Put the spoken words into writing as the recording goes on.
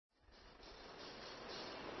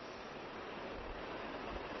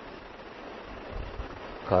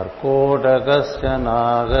कर्कोटकस्य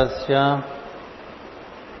नागस्य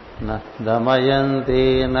न दमयन्ती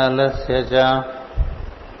नलस्य च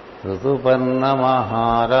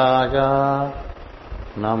ऋतुपर्णमहाराज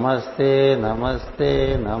नमस्ते नमस्ते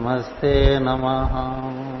नमस्ते नमः।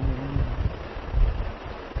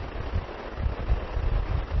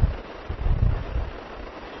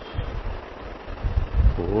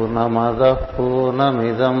 पूर्णमदः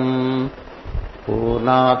पूर्णमिदम्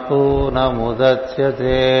पूर्णात्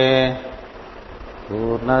पूर्णमुदच्यते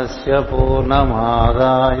पूर्णस्य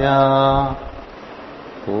पूर्णमादाय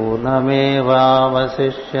पूर्णमेवावशिष्यते।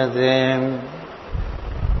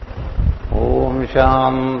 ॐ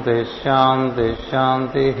शान्ति शान्ति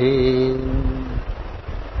शान्तिः।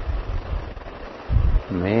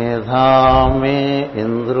 मेधां मे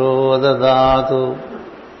इन्द्रो ददातु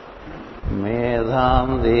मेधां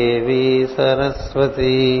देवी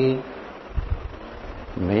सरस्वती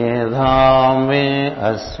मेधां मे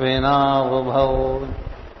अश्विनावुभौ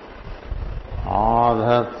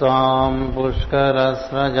आधत्तां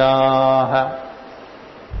पुष्करस्रजाः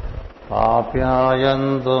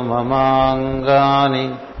पाप्यायन्तु ममाङ्गानि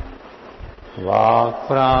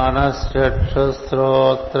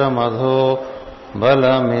वाक्प्राणश्चक्षुश्रोत्रमधो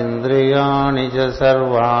बलमिन्द्रियाणि च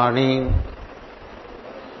सर्वाणि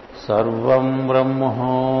सर्वं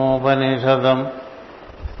ब्रह्मोपनिषदम्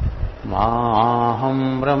माहं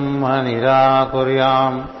ब्रह्म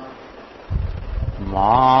निराकुर्याम्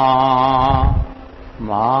मा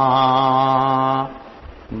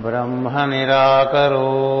ब्रह्म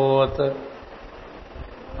निराकरोत्।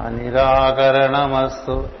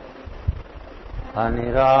 अनिराकरणमस्तु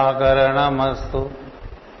अनिराकरणमस्तु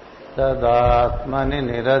तदात्मनि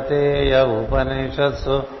निरतेय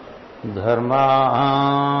उपनिषत्सु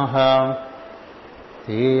धर्माः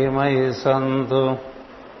धीमहि सन्तु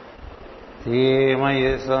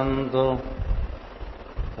धीमहि सन्तु।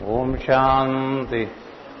 ॐ शान्ति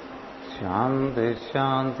शान्ति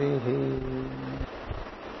शान्तिः।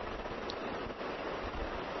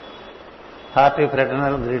 Hearty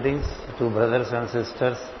fraternal greetings to brothers and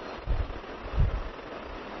sisters.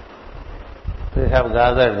 We have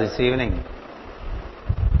gathered this evening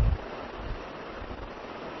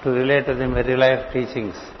to relate to the Merry Life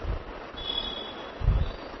teachings.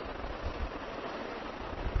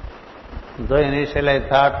 Though initially I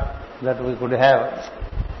thought that we could have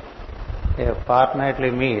a fortnightly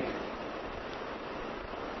meet,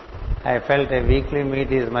 I felt a weekly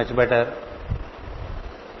meet is much better,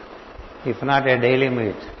 if not a daily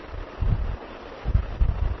meet.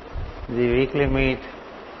 The weekly meet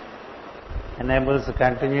enables the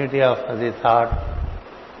continuity of the thought,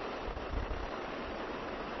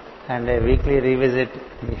 and a weekly revisit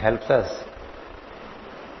helps us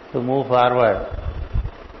to move forward.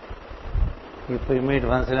 If we meet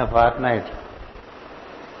once in a fortnight,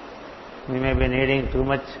 we may be needing too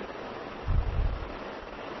much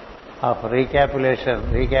of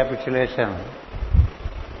recapitulation.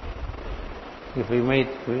 If we meet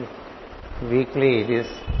weekly, it is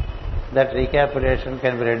that recapitulation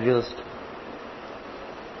can be reduced.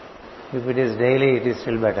 If it is daily, it is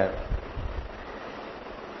still better.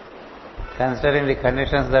 Considering the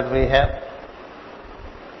conditions that we have,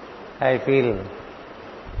 I feel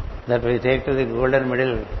that we take to the golden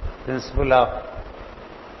middle principle of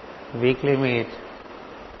weekly meet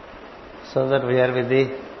so that we are with the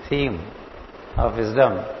theme of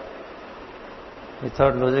wisdom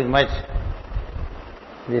without losing much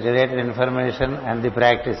the related information and the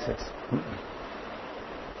practices.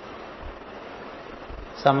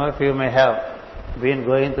 Some of you may have been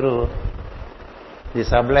going through the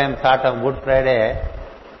sublime thought of Good Friday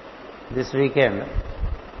this weekend,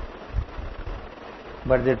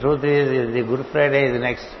 but the truth is the Good Friday is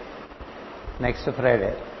next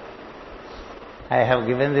Friday. I have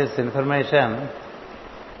given this information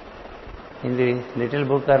in the little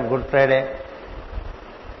book on Good Friday.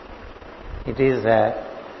 It is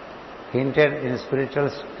hinted in Spiritual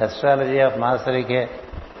Astrology of Master E.K.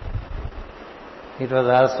 It was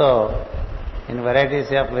also in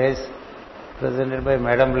varieties of ways presented by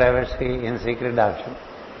Madame Blavatsky in Secret Doctrine.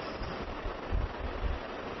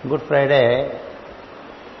 Good Friday,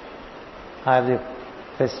 or the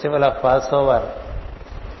festival of Passover,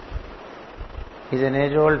 is an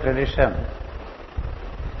age-old tradition.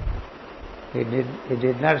 It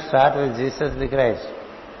did not start with Jesus the Christ.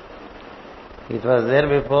 It was there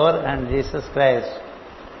before, and Jesus Christ,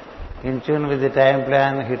 in tune with the time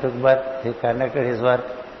plan, he took birth, he conducted his work,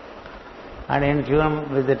 and in tune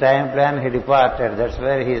with the time plan, he departed. That's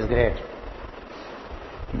where he is great.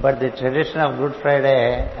 But the tradition of Good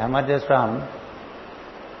Friday emerges from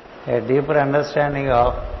a deeper understanding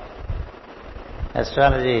of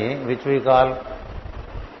astrology, which we call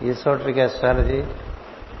esoteric astrology.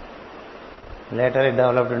 Later it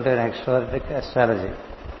developed into an exoteric astrology.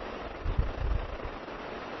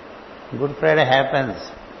 Good Friday happens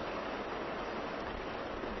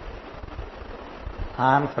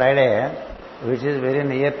on Friday, which is very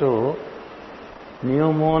near to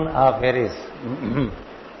new moon of Aries.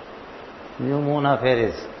 New moon of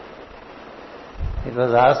Aries. It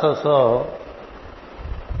was also so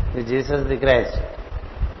with Jesus the Christ.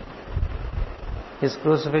 His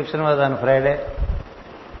crucifixion was on Friday.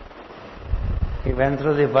 He went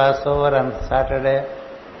through the Passover on Saturday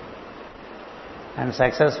and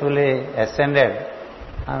successfully ascended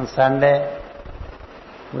on Sunday,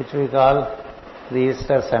 which we call the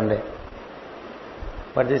Easter Sunday.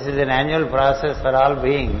 But this is an annual process for all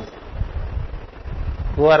beings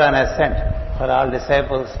who are on ascent, for all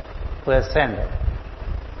disciples who ascend.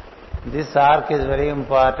 This arc is very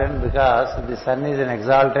important because the sun is in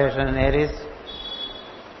exaltation in Aries,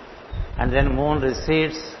 and then moon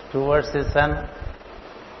recedes towards the sun.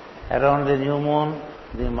 Around the new moon,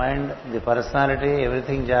 the mind, the personality,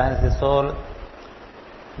 everything joins the soul.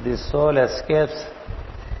 The soul escapes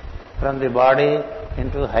from the body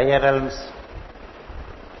into higher realms.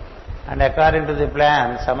 And according to the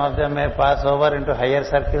plan, some of them may pass over into higher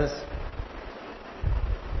circles.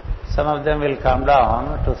 Some of them will come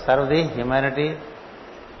down to serve the humanity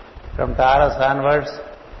from Taurus onwards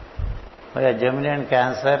via Gemini and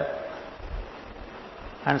Cancer.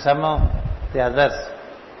 And some of the others,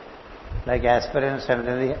 like aspirants and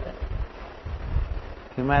the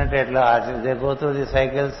humanity at large, they go through the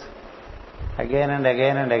cycles again and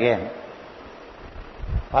again and again.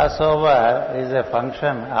 Passover is a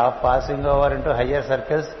function of passing over into higher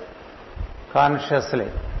circles consciously.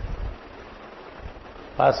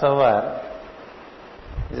 Passover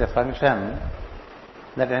is a function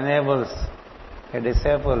that enables a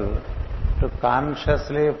disciple to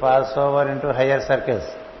consciously pass over into higher circles.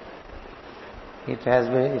 It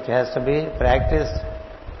has to be practiced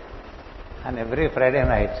on every Friday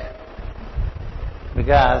night,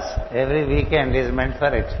 because every weekend is meant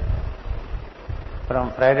for it.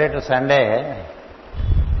 From Friday to Sunday,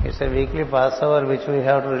 it's a weekly Passover which we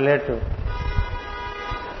have to relate to.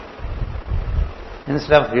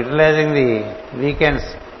 Instead of utilizing the weekends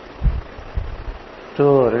to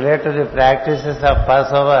relate to the practices of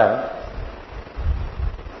Passover,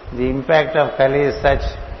 the impact of Kali is such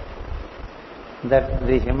that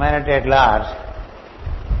the humanity at large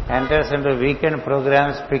enters into weekend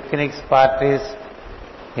programs, picnics, parties,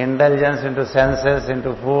 indulgence into senses,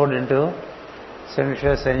 into food, into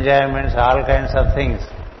sensuous enjoyments, all kinds of things,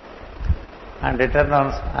 and return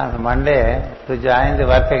on Monday to join the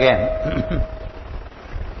work again.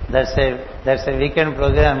 That's a weekend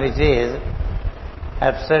program which is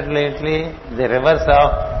absolutely the reverse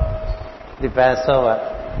of the Passover.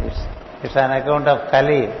 It's an account of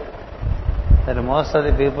Kali, that most of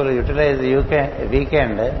the people utilize the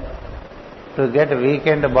weekend to get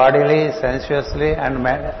weekend bodily, sensuously and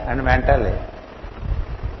mentally.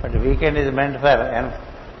 But weekend is meant for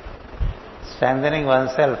strengthening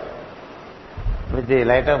oneself with the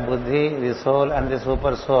light of buddhi, the soul and the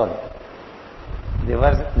super soul. The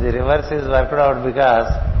reverse is worked out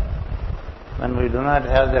because when we do not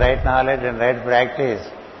have the right knowledge and right practice,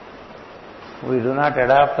 we do not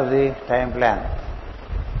adapt to the time plan.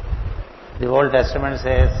 The Old Testament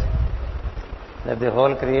says that the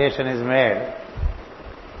whole creation is made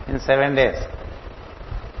in 7 days.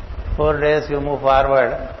 4 days you move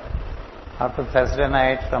forward up to Thursday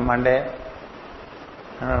night from Monday,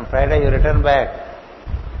 and on Friday you return back.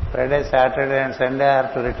 Friday, Saturday and Sunday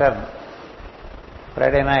are to return.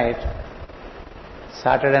 Friday night,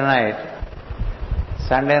 Saturday night,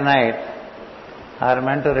 Sunday night are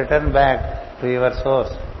meant to return back to your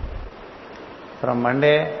source. From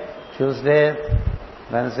Monday, Tuesday,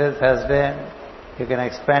 Wednesday, Thursday, you can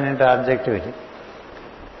expand into objectivity.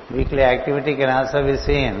 Weekly activity can also be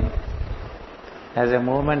seen as a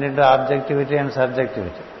movement into objectivity and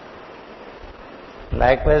subjectivity.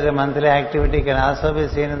 Likewise, a monthly activity can also be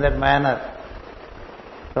seen in that manner.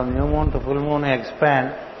 From new moon to full moon, you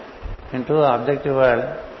expand into objective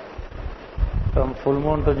world. From full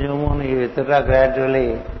moon to new moon, you withdraw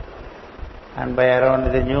gradually, and by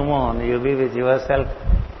around the new moon, you be with yourself,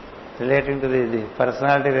 relating to the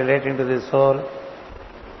personality relating to the soul,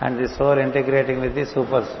 and the soul integrating with the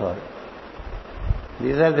super soul.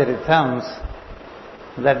 These are the rhythms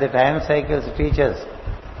that the time cycles teach us.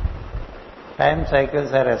 Time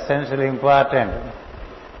cycles are essentially important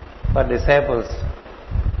for disciples.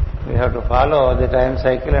 We have to follow the time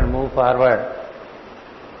cycle and move forward,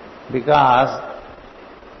 because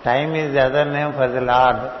Time is the other name for the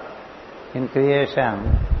Lord in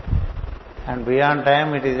creation, and beyond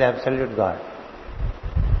time it is the absolute God.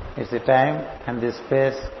 It's the time and the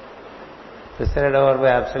space presided over by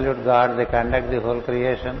absolute God. They conduct the whole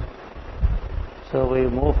creation. So we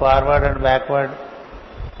move forward and backward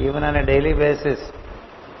even on a daily basis.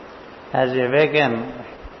 As you awaken,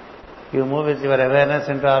 you move with your awareness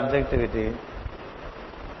into objectivity.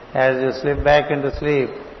 As you slip back into sleep,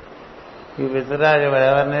 you withdraw your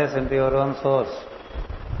awareness into your own source.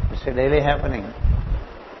 It's a daily happening.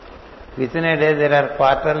 Within a day there are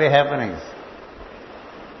quarterly happenings.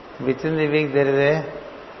 Within the week there is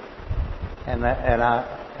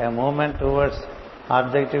a movement towards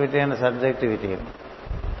objectivity and subjectivity.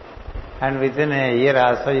 And within a year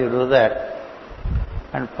also you do that.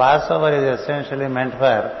 And Passover is essentially meant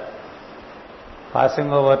for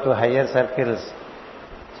passing over to higher circles,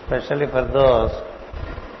 especially for those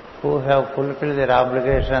who have fulfilled their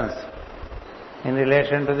obligations in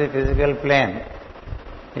relation to the physical plane.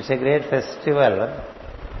 It's a great festival.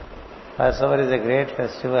 Passover is a great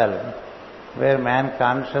festival where man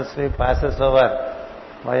consciously passes over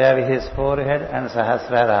via his forehead and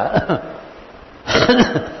Sahasrara.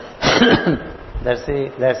 That's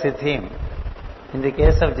the theme. In the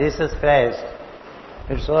case of Jesus Christ,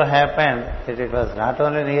 it so happened that it was not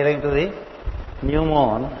only nearing to the new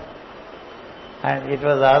moon, and it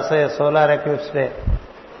was also a solar eclipse day,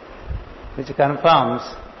 which confirms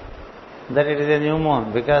that it is a new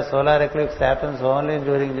moon, because solar eclipse happens only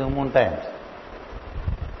during new moon times,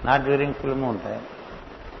 not during full moon time.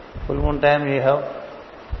 Full moon time you have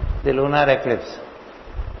the lunar eclipse.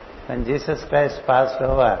 When Jesus Christ passed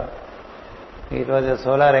over, it was a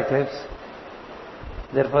solar eclipse.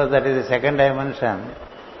 Therefore, that is the second dimension.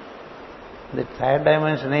 The third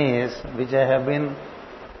dimension is, which I have been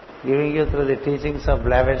giving you through the teachings of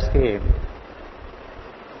Blavatsky.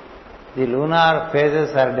 The lunar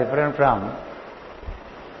phases are different from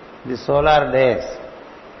the solar days.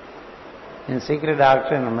 In Secret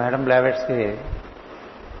Doctrine, Madame Blavatsky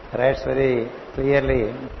writes very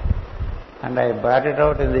clearly, and I brought it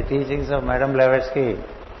out in the teachings of Madame Blavatsky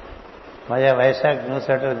via Vaishak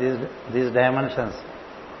newsletter, these dimensions.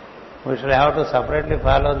 We shall have to separately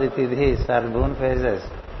follow the tidhis or moon phases.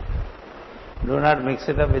 Do not mix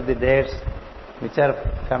it up with the dates which are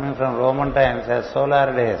coming from Roman times as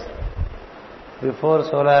solar days. Before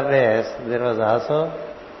solar days, there was also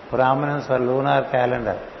prominence for lunar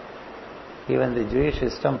calendar. Even the Jewish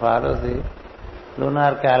system follows the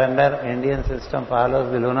lunar calendar, Indian system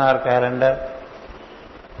follows the lunar calendar.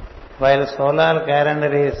 While solar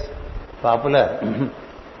calendar is popular,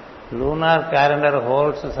 lunar calendar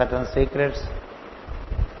holds certain secrets,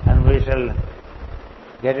 and we shall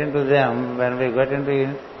get into them when we get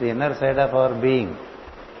into the inner side of our being.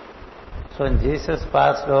 So when Jesus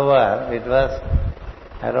passed over, it was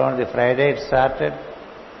around the Friday it started,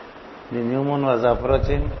 the new moon was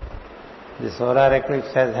approaching, the solar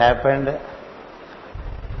eclipse has happened,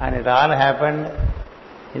 and it all happened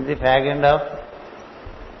in the fag end of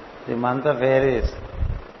the month of Aries.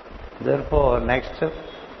 Therefore, next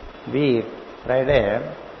week,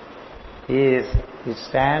 Friday, it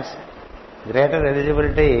stands greater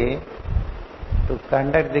eligibility to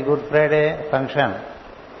conduct the Good Friday function.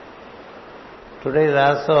 Today is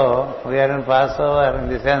also, we are in Passover in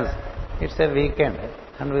the sense, it's a weekend,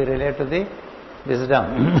 and we relate to the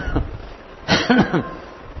wisdom.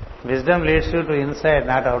 Wisdom leads you to inside,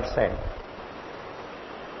 not outside.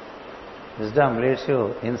 Wisdom leads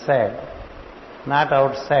you inside, not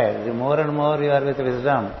outside. The more and more you are with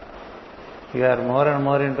wisdom, you are more and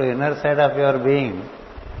more into inner side of your being,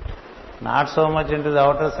 not so much into the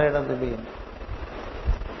outer side of the being.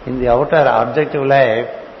 In the outer objective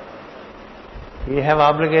life, you have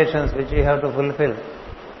obligations which you have to fulfill.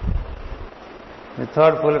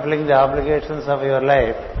 Without fulfilling the obligations of your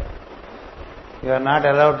life, you are not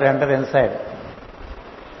allowed to enter inside.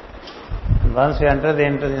 And once you enter the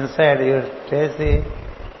inside, you taste the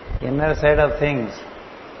inner side of things.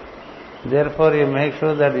 Therefore, you make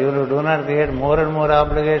sure that you do not create more and more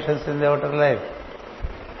obligations in the outer life.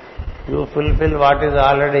 You fulfill what is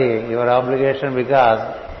already your obligation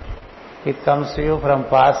because it comes to you from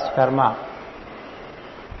past karma.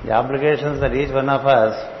 The obligations that each one of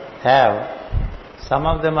us have, some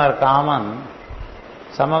of them are common,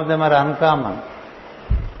 some of them are uncommon.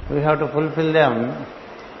 We have to fulfill them.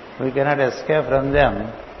 We cannot escape from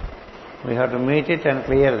them. We have to meet it and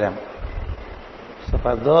clear them. So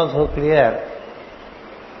for those who clear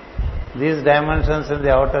these dimensions in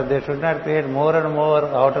the outer, they should not create more and more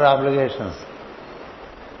outer obligations.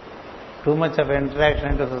 Too much of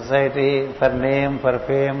interaction into society for name, for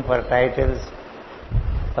fame, for titles,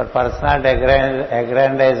 or personal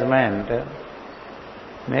aggrandizement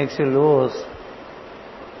makes you lose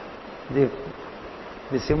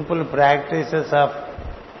the simple practices of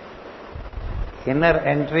inner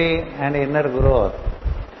entry and inner growth.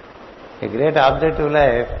 A great objective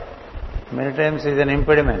life many times is an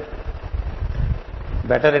impediment.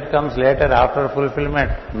 Better it comes later, after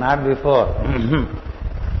fulfillment, not before.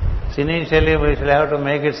 So initially we shall have to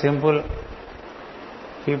make it simple,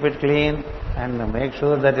 keep it clean, and make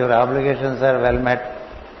sure that your obligations are well met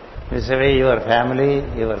vis-a-vis your family,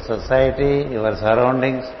 your society, your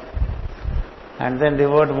surroundings, and then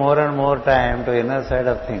devote more and more time to inner side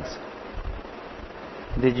of things.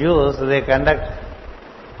 The Jews, they conduct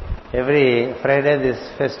every Friday this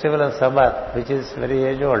festival of Sabbath, which is very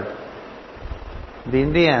age-old. The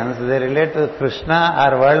Indians, they relate to Krishna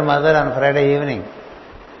or World Mother on Friday evening.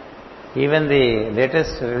 Even the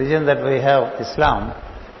latest religion that we have, Islam,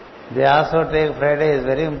 they also take Friday is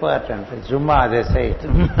very important. Jummah, they say it.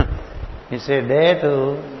 It's a day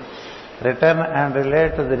to return and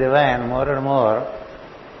relate to the divine more and more.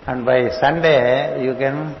 And by Sunday, you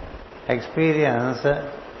can experience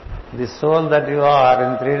the soul that you are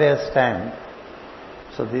in 3 days' time.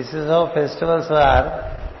 So this is how festivals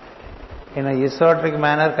are in a esoteric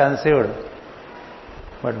manner conceived.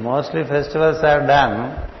 But mostly festivals are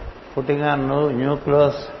done putting on new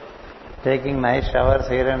clothes, taking nice showers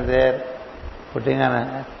here and there, putting on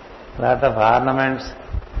a lot of ornaments,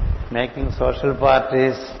 making social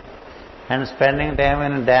parties, and spending time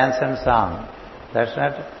in dance and song. That's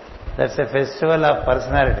a festival of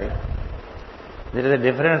personality. There is a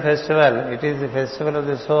different festival. It is the festival of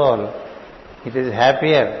the soul. It is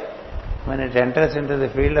happier when it enters into the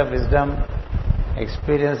field of wisdom,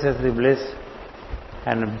 experiences the bliss,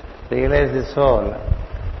 and realizes the soul,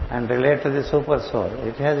 and relate to the super soul.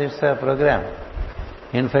 It has its program.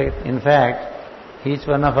 In fact, each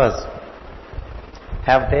one of us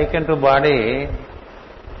have taken to body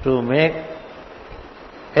to make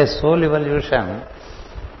a soul evolution,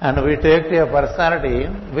 and we take to a personality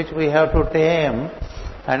which we have to tame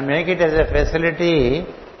and make it as a facility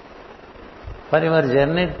for your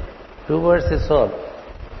journey towards the soul.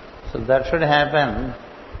 So that should happen.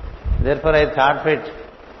 Therefore I thought fit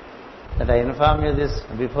that I inform you this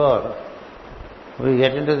before we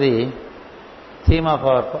get into the theme of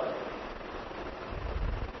our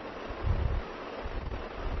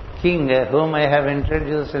king, whom I have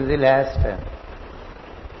introduced in the last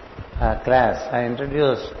class. I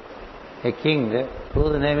introduced a king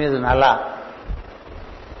whose name is Nala.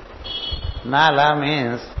 Nala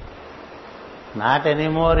means not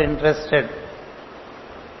anymore interested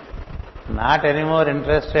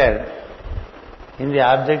in the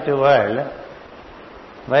objective world,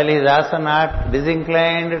 while he is also not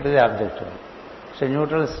disinclined to the objective world. It's a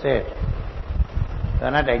neutral state. You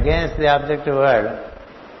are not against the objective world.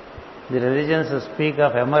 The religions speak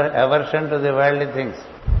of aversion to the worldly things.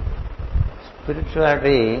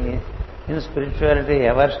 In spirituality,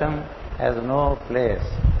 aversion has no place.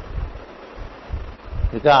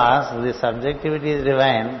 Because the subjectivity is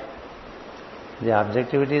divine, the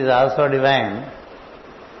objectivity is also divine.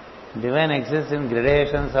 Divine exists in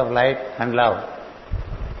gradations of light and love.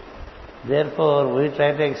 Therefore, we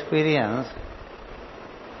try to experience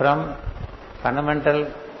from fundamental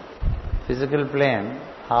physical plane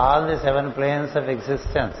all the 7 planes of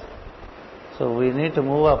existence. So we need to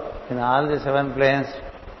move up in all the 7 planes,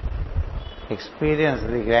 experience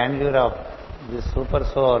the grandeur of the super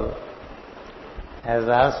soul as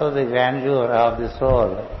also the grandeur of the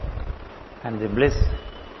soul and the bliss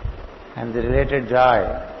and the related joy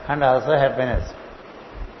and also happiness.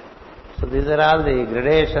 So these are all the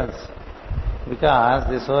gradations, because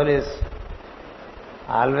the soul is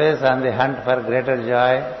always on the hunt for greater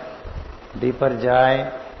joy, deeper joy,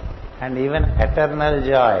 and even eternal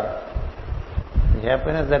joy. The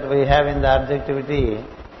happiness that we have in the objectivity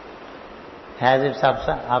has its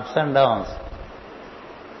ups and downs.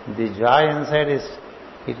 The joy inside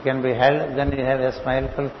it can be held, then you have a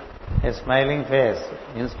smiling face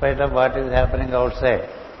in spite of what is happening outside.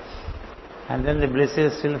 And then the bliss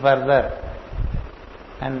is still further.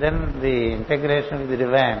 And then the integration with the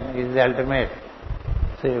divine is the ultimate.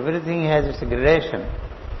 So everything has its gradation.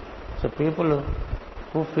 So people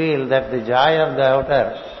who feel that the joy of the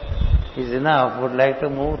outer is enough would like to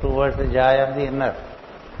move towards the joy of the inner.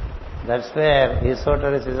 That's where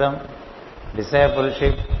esotericism,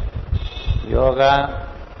 discipleship, yoga,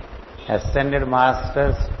 ascended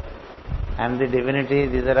masters, and the divinity,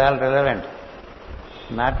 these are all relevant.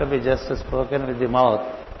 Not to be just spoken with the mouth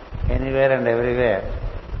anywhere and everywhere,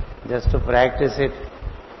 just to practice it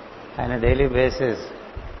on a daily basis,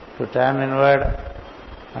 to turn inward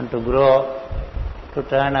and to grow, to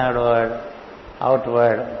turn outward.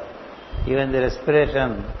 Even the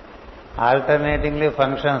respiration alternatingly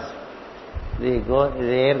functions. The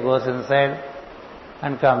air goes inside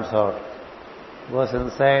and comes out. Goes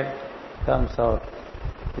inside, comes out.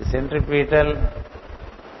 The centripetal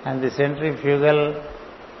and the centrifugal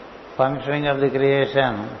functioning of the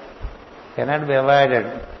creation cannot be avoided.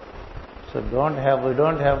 So we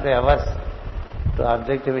don't have to averse to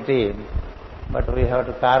objectivity, but we have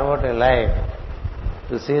to carve out a life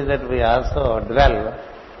to see that we also dwell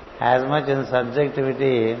as much in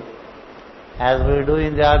subjectivity as we do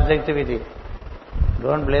in the objectivity.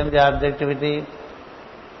 Don't blame the objectivity,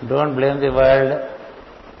 don't blame the world,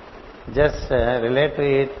 just relate to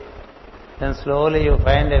it, then slowly you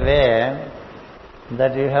find a way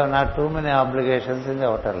that you have not too many obligations in the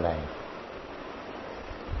outer life.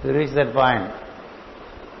 You reach that point.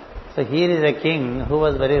 So here is a king who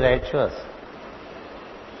was very righteous,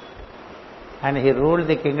 and he ruled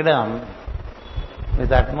the kingdom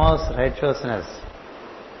with utmost righteousness.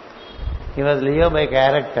 He was Leo by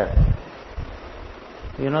character.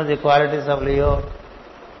 You know the qualities of Leo?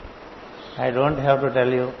 I don't have to tell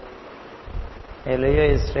you. A Leo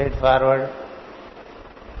is straightforward.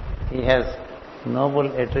 He has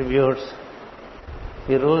noble attributes.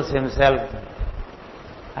 He rules himself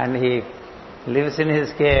and he lives in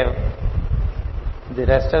his cave. The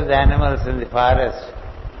rest of the animals in the forest,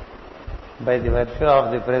 by the virtue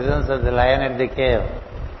of the presence of the lion at the cave,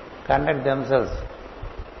 conduct themselves.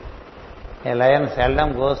 A lion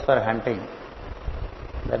seldom goes for hunting.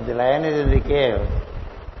 That the lion is in the cave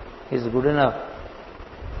is good enough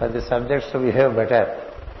for the subjects to behave better.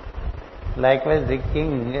 Likewise, the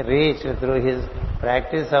king reached through his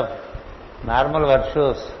practice of normal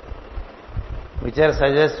virtues, which are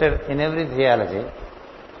suggested in every theology.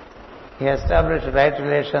 He established right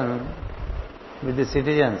relation with the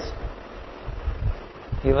citizens.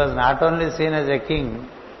 He was not only seen as a king,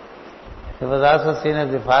 he was also seen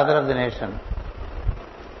as the father of the nation.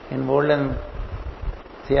 In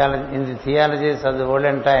the theologies of the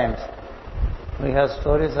olden times, we have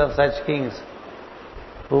stories of such kings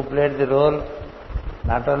who played the role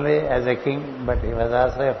not only as a king, but he was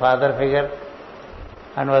also a father figure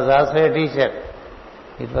and was also a teacher.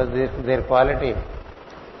 It was their quality.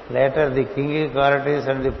 Later, the kingly qualities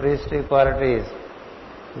and the priestly qualities,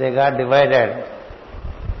 they got divided.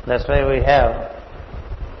 That's why we have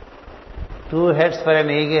 2 heads for an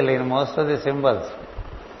eagle in most of the symbols.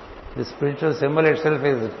 The spiritual symbol itself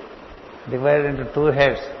is divided into 2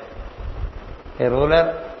 heads, a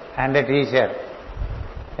ruler and a teacher,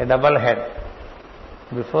 a double head.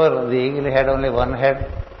 Before, the eagle had only 1 head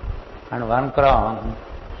and 1 crown,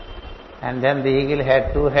 and then the eagle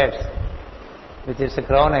had 2 heads, with its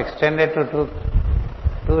crown extended to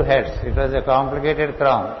two heads. It was a complicated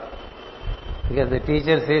crown, because the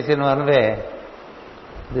teacher sees in one way,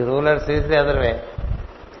 the ruler sees the other way.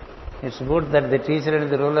 It's good that the teacher and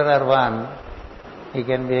the ruler are one. He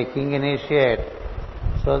can be a king initiate,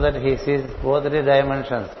 so that he sees both the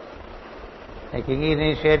dimensions. A king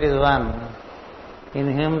initiate is one.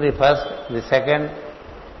 In him the first, the second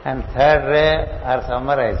and third ray are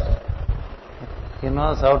summarized. He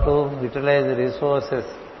knows how to utilize the resources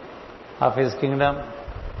of his kingdom.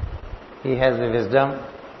 He has the wisdom.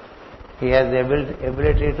 He has the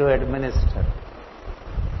ability to administer.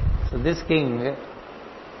 So this king,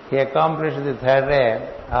 he accomplished the third ray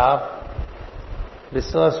of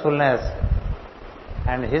resourcefulness,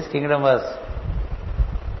 and his kingdom was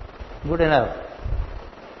good enough.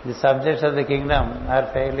 The subjects of the kingdom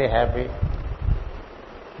are fairly happy.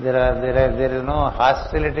 There is no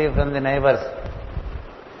hostility from the neighbors.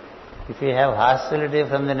 If you have hostility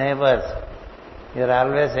from the neighbors, you are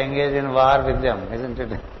always engaged in war with them, isn't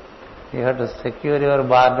it? You have to secure your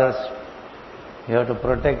borders. You have to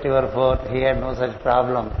protect your fort. He had no such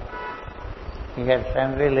problem. He had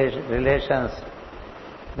friendly relations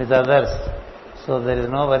with others. So there is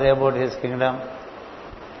no worry about his kingdom.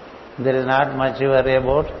 There is not much worry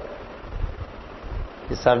about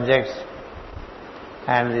the subjects.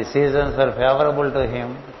 And the seasons were favorable to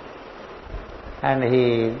him. And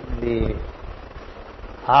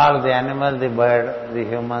all the animals, the bird, the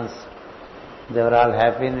humans, they were all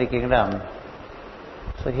happy in the kingdom.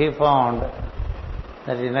 So he found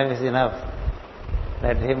that enough is enough.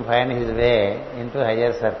 Let him find his way into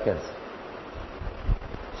higher circles.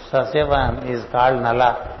 Sasyavan is called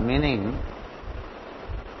Nala, meaning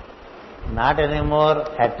not anymore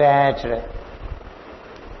attached,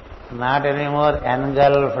 not anymore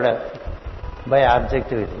engulfed by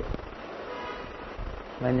objectivity.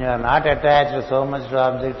 When you are not attached so much to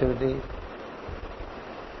objectivity,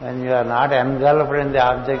 when you are not engulfed in the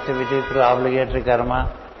objectivity through obligatory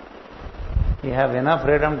karma, you have enough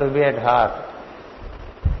freedom to be at heart.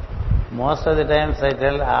 Most of the times I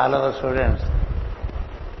tell all our students,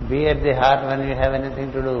 be at the heart when you have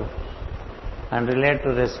anything to do, and relate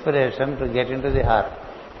to respiration to get into the heart.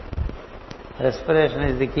 Respiration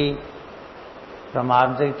is the key from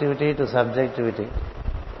objectivity to subjectivity.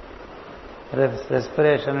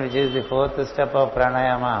 Respiration, which is the fourth step of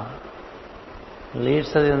pranayama,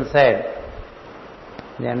 leads to the inside.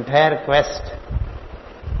 The entire quest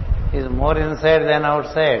is more inside than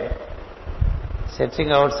outside.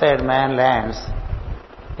 Searching outside, man lands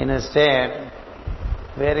in a state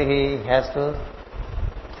where he has to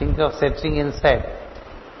think of searching inside.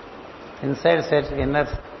 Inside search inner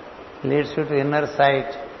leads you to inner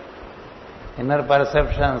sight, inner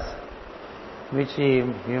perceptions, which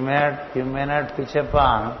you may not pitch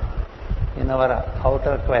upon in our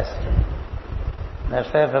outer quest.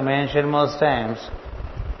 That's why from ancient-most times,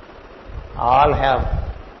 all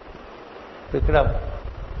have picked up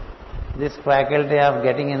this faculty of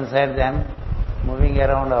getting inside than moving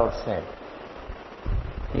around outside.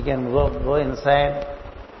 You can go inside,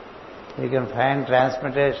 you can find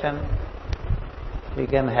transmutation, you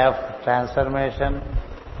can have transformation,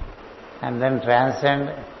 and then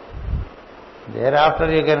transcend.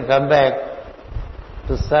 Thereafter you can come back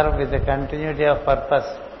to serve with a continuity of purpose.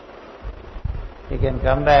 You can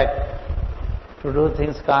come back to do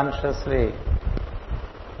things consciously.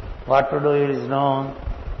 What to do is known,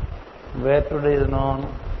 where to do is known,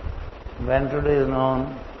 when to do is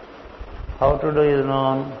known, how to do is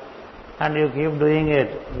known, and you keep doing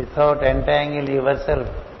it without entangling yourself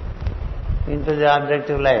into the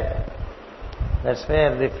objective life. That's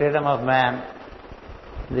where the freedom of man,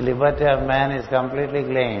 the liberty of man is completely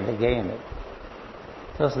gained.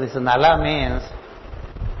 So this nala means,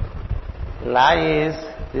 la is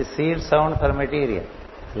the seed sound for material.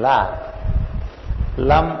 La.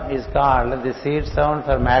 Lam is called the seed sound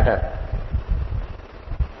for matter.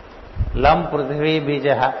 Lam prithvi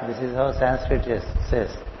bijaha. This is how Sanskrit says.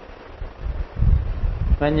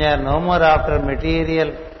 When you are no more after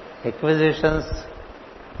material acquisitions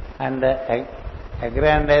and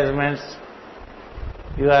aggrandizements,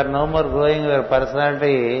 you are no more growing your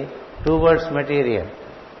personality towards material.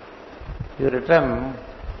 You return.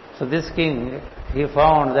 So this king, he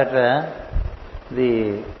found that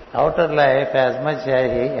the outer life, as much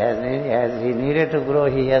as he needed to grow,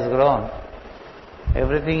 he has grown.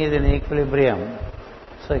 Everything is in equilibrium.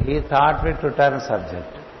 So he thought fit to turn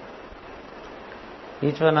subject.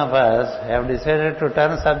 Each one of us have decided to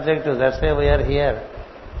turn subjective. That's why we are here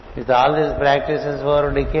with all these practices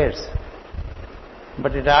for decades.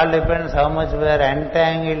 But it all depends how much we are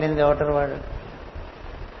entangled in the outer world.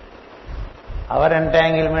 Our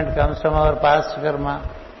entanglement comes from our past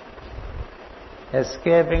karma.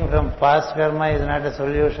 Escaping from past karma is not a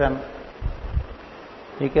solution.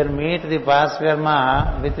 You can meet the past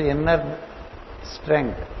karma with inner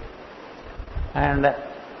strength, and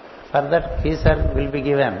for that kisar will be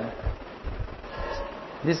given.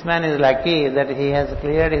 This man is lucky that he has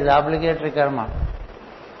cleared his obligatory karma.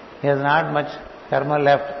 He has not much karma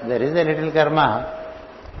left. There is a little karma,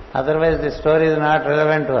 otherwise the story is not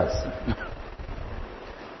relevant to us.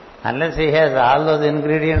 Unless he has all those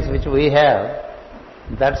ingredients which we have,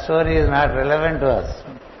 that story is not relevant to us.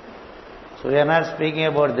 So we are not speaking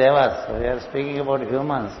about devas, we are speaking about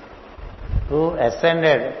humans who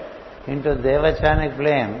ascended into devachanic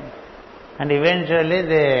plane, and eventually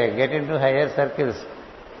they get into higher circles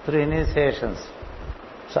through initiations.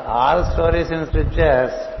 So all stories in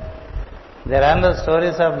scriptures, they are all the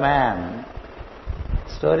stories of man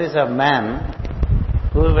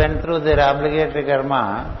who went through their obligatory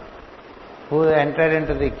karma, who entered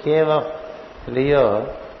into the cave of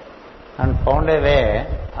Leo and found a way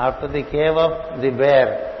after the cave of the bear,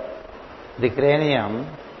 the cranium,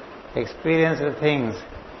 experienced things.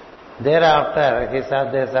 Thereafter, they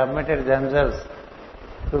submitted themselves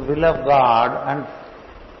to will of God and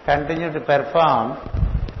continue to perform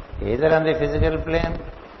either on the physical plane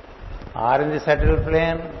or in the subtle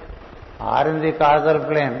plane or in the causal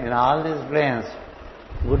plane. In all these planes,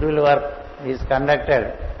 goodwill work is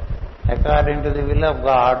conducted according to the will of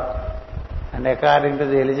God and according to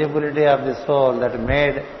the eligibility of the soul that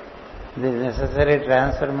made the necessary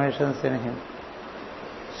transformations in him.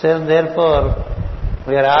 So therefore,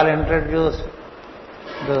 we are all introduced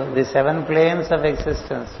to the 7 planes of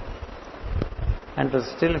existence, and to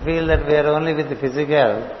still feel that we are only with the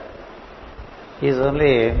physical is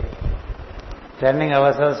only turning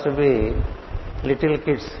ourselves to be little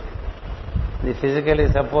kids. The physical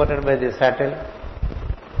is supported by the subtle,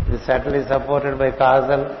 The subtle is supported by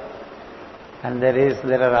causal, and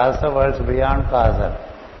there are also worlds beyond causal.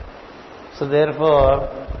 So therefore,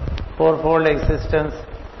 fourfold existence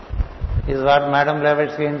is what Madame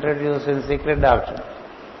Blavatsky introduced in Secret Doctrine.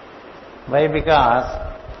 Why? Because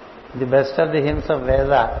the best of the hymns of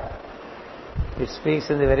Veda, it speaks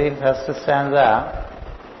in the very first stanza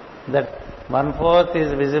that 1/4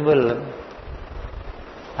 is visible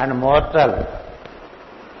and mortal,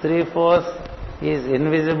 3/4 is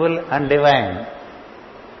invisible and divine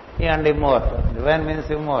and immortal. Divine means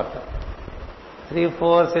immortal.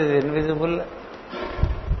 3/4 is invisible,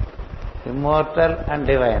 immortal and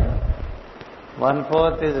divine.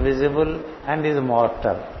 1/4 is visible and is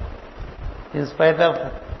mortal. In spite of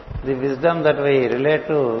the wisdom that we relate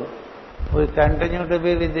to, we continue to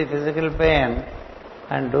be with the physical pain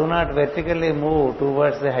and do not vertically move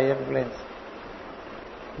towards the higher planes.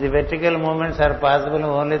 The vertical movements are possible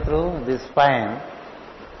only through the spine.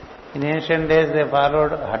 In ancient days they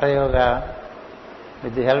followed Hatha Yoga.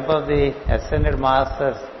 With the help of the ascended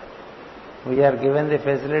masters, we are given the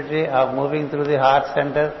facility of moving through the heart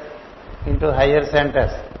center into higher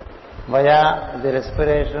centers via the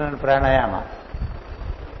respiration and pranayama.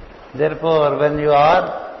 Therefore, when you are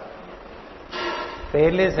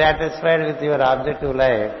fairly satisfied with your objective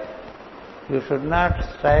life, you should not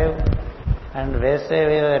strive and waste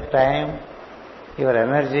away your time, your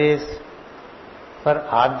energies for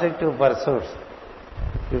objective pursuits.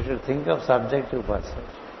 You should think of subjective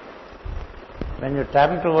pursuits. When you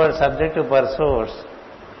turn towards subjective pursuits,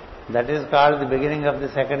 that is called the beginning of the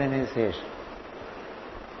second initiation.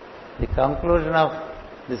 The conclusion of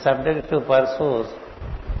the subjective pursuits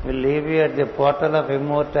will leave you at the portal of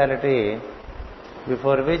immortality,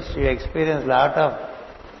 before which you experience lot of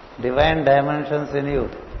divine dimensions in you.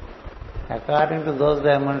 According to those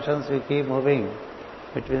dimensions, we keep moving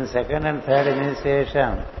between second and third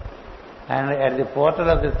initiation, and at the portal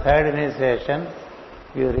of the third initiation,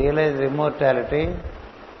 you realize immortality,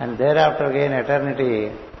 and thereafter gain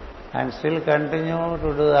eternity, and still continue to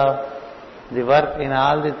do the work in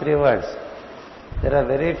all the three worlds. There are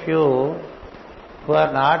very few who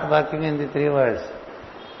are not working in the three worlds.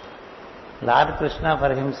 Lord Krishna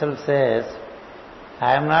for himself says,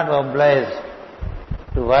 I am not obliged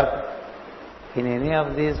to work in any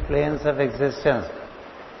of these planes of existence,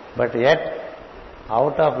 but yet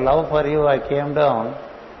out of love for you I came down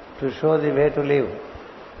to show the way to live.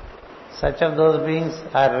 Such of those beings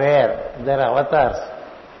are rare. They are avatars.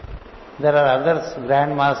 There are others,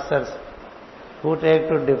 grand masters, who take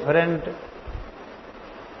to different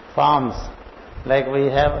forms. Like we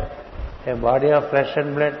have a body of flesh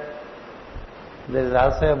and blood. There is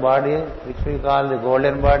also a body which we call the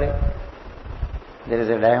golden body. There is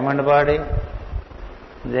a diamond body.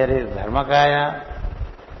 There is Dharmakaya.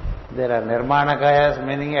 There are Nirmanakayas,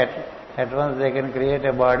 meaning at once they can create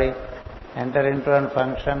a body, enter into and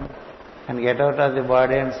function, and get out of the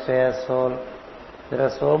body and stay as soul. There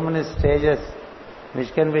are so many stages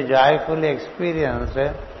which can be joyfully experienced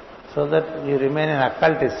so that you remain an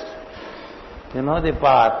occultist. You know the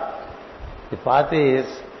path. The path is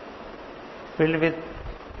filled with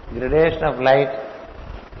gradation of light,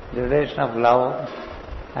 gradation of love,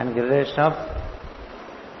 and gradation of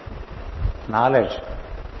knowledge.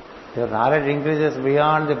 Your knowledge increases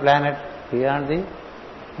beyond the planet,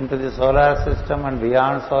 into the solar system and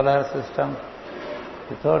beyond solar system.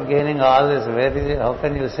 Without gaining all this, how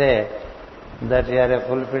can you say that you are a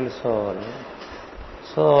fulfilled soul?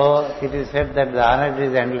 So it is said that the knowledge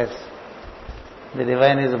is endless, the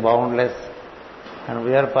divine is boundless, and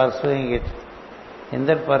we are pursuing it. In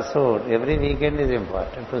that pursuit, every weekend is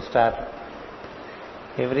important to start.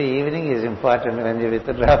 Every evening is important when you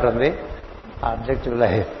withdraw from the objective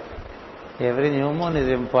life. Every new moon is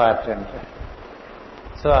important.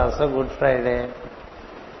 So also Good Friday.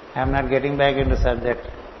 I am not getting back into subject.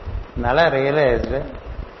 Nala realized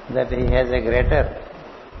that he has a greater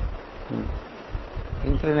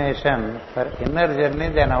inclination for inner journey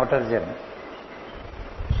than outer journey.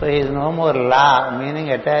 So he is no more la, meaning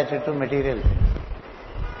attached to material things.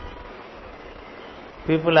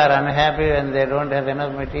 People are unhappy when they don't have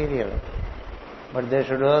enough material. But they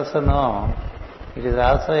should also know it is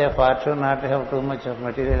also a fortune not to have too much of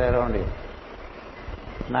material around you.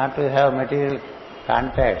 Not to have material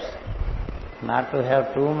contacts. Not to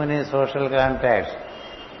have too many social contacts.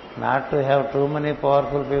 Not to have too many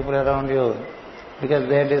powerful people around you, because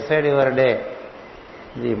they decide your day.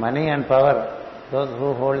 The money and power, those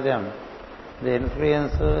who hold them, they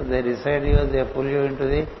influence you, they decide you, they pull you into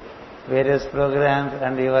the various programs,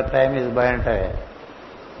 and your time is burnt away.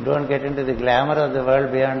 Don't get into the glamour of the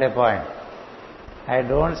world beyond a point. I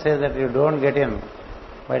don't say that you don't get in,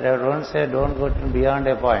 But I don't say don't go beyond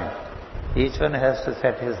a point. Each one has to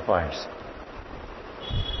set his points.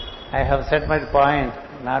 I have set my point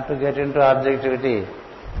not to get into objectivity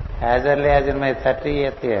as early as in my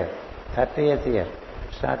 30th year. 30th year.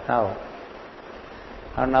 It's not now.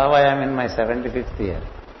 And now I am in my 75th year.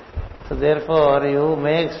 So therefore, you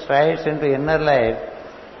make strides into inner life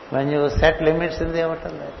when you set limits in the outer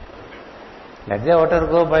life. Let the outer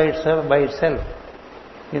go by itself.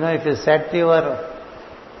 If you set your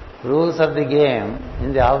rules of the game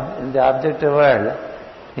in the objective world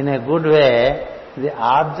in a good way, the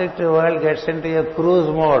objective world gets into a cruise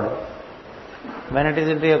mode. When it is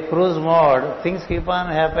into a cruise mode, things keep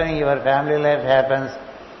on happening. Your family life happens,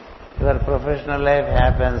 your professional life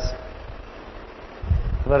happens,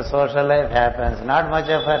 your social life happens. Not much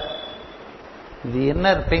effort. The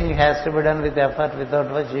inner thing has to be done with effort,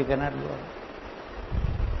 without which you cannot go.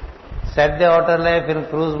 Set the outer life in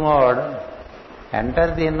cruise mode,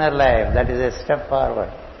 enter the inner life, that is a step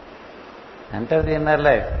forward. Enter the inner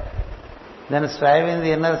life. Then strive in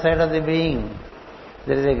the inner side of the being.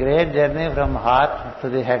 There is a great journey from heart to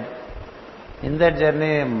the head. In that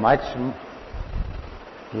journey,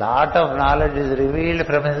 lot of knowledge is revealed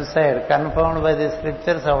from inside, confirmed by the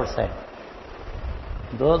scriptures outside.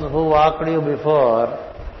 Those who walked you before,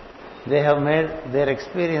 they have made their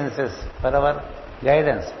experiences for our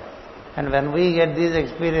guidance. And when we get these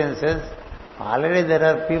experiences, already there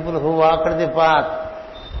are people who walked the path.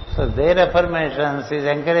 So their affirmations is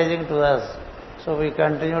encouraging to us. So we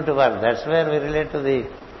continue to work. That's where we relate to the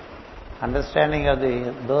understanding of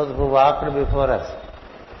those who walked before us.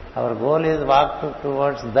 Our goal is walk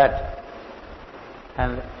towards that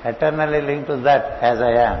and eternally linked to that as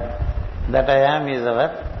I am. That I am is our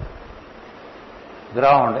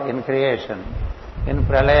ground in creation. In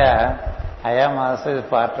Pralaya, I am also is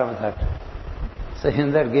part of that. So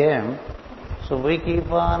in that game, so we keep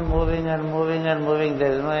on moving and moving and moving.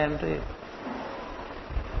 There is no entry.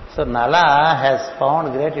 So Nala has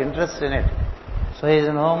found great interest in it. So he is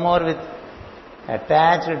no more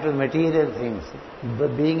attached to material things,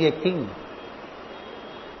 but being a king.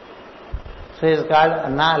 So he is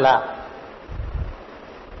called Nala.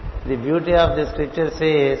 The beauty of the scripture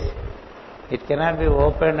says it cannot be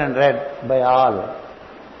opened and read by all.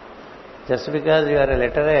 Just because you are a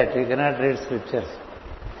literate, you cannot read scriptures.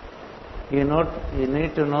 You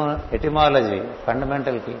need to know etymology,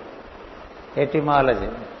 fundamental key.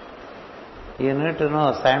 Etymology. You need to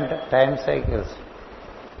know time cycles.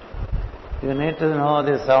 You need to know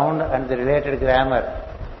the sound and the related grammar.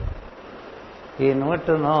 You need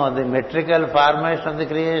to know the metrical formation of the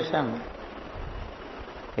creation.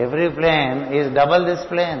 Every plane is double this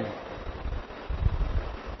plane.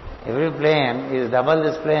 Every plane is double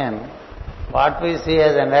this plane. What we see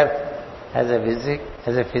as an earth, as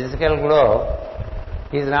a physical globe,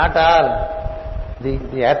 is not all.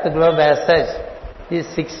 The earth globe as such is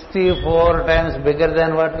 64 times bigger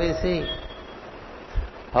than what we see.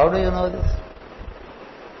 How do you know this?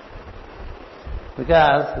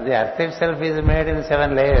 Because the earth itself is made in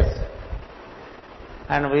 7 layers.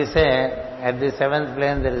 And we say at the 7th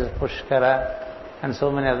plane there is Pushkara and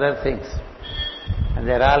so many other things. And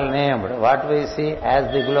they are all named. What we see as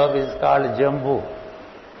the globe is called Jambu.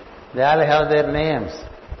 They all have their names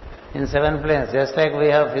in 7 planes. Just like we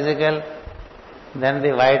have physical, then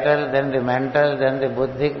the vital, then the mental, then the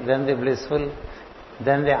buddhic, then the blissful,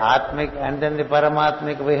 then the atmic, and then the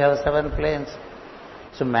paramatmic. We have 7 planes.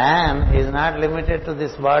 So man is not limited to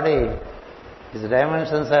this body. His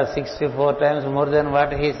dimensions are 64 times more than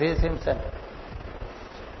what he sees himself.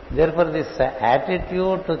 Therefore, this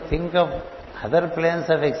attitude to think of other planes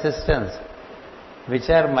of existence, which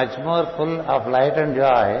are much more full of light and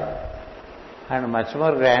joy, and much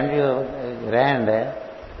more grand,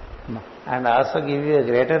 and also give you a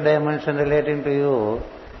greater dimension relating to you,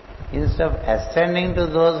 instead of ascending to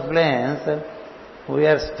those planes, we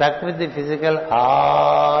are stuck with the physical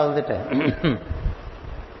all the time.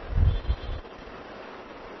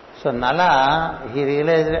 So Nala, he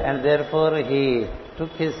realized, and therefore he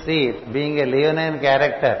took his seat, being a leonine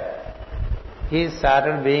character. He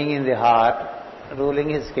started being in the heart, ruling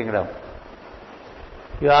his kingdom.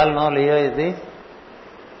 You all know Leo is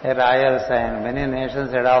a royal sign. Many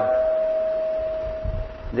nations adopt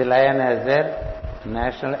the lion as their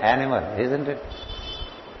national animal, isn't it?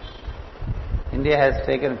 India has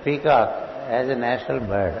taken peacock as a national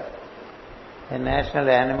bird. A national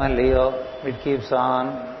animal, Leo, it keeps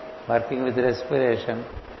on working with respiration,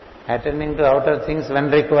 attending to outer things when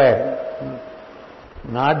required.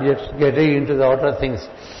 Not just getting into the outer things.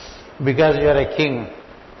 Because you are a king,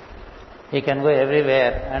 you can go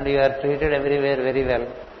everywhere and you are treated everywhere very well.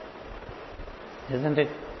 Isn't it?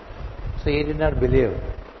 So he did not believe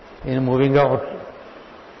in moving out.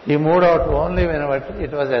 He moved out only when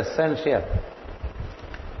it was essential.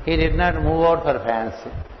 He did not move out for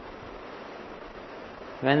fancy.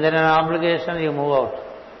 When there is an obligation, you move out.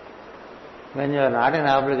 When you are not in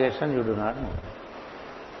obligation, you do not move.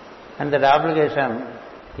 And that obligation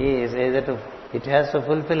is either it has to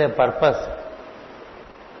fulfill a purpose.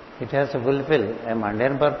 It has to fulfill a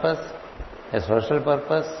mundane purpose, a social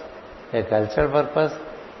purpose, a cultural purpose,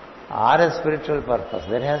 or a spiritual purpose.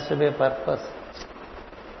 There has to be a purpose.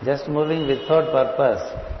 Just moving without purpose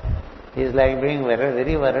is like being very,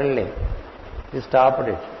 very worldly. He stopped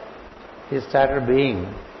it. He started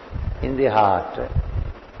being in the heart.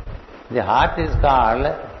 The heart is called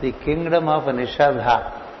the kingdom of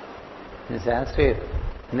Nishadha. In Sanskrit,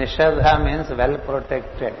 Nishadha means well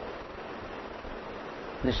protected.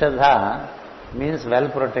 Nishadha means well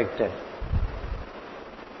protected.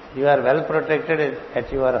 You are well protected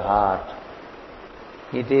at your heart.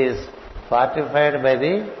 It is fortified by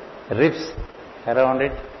the ribs around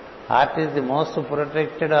it. Heart is the most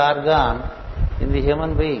protected organ in the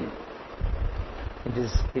human being.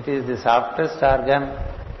 It is the softest organ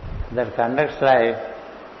that conducts life,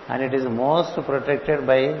 and it is most protected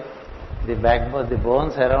by the backbone, the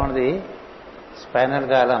bones around the spinal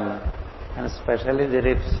column, and especially the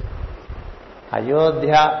ribs.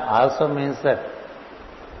 Ayodhya also means that.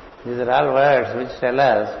 These are all words which tell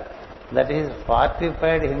us that he is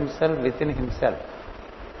fortified himself within himself.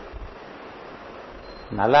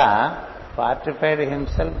 Nala fortified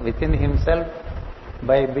himself within himself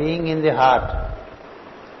by being in the heart.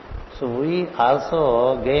 So we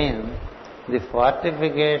also gain the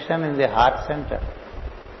fortification in the heart center.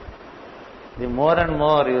 The more and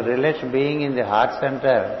more you relish being in the heart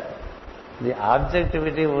center, the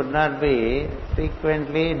objectivity would not be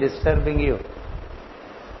frequently disturbing you.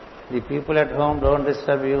 The people at home don't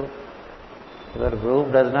disturb you. Your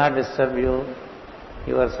group does not disturb you.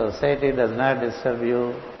 Your society does not disturb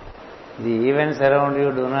you. The events around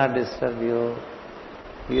you do not disturb you.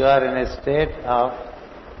 You are in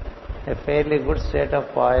a fairly good state of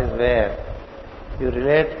poise where you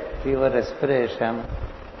relate to your respiration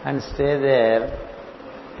and stay there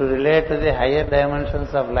to relate to the higher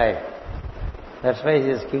dimensions of life. That's why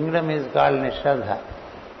his kingdom is called Nishadha.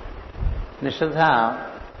 Nishadha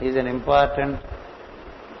is an important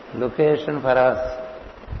location for us.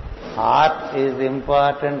 Heart is the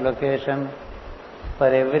important location for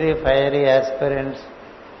every fiery aspirant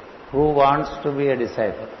who wants to be a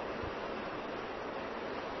disciple.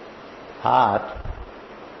 Heart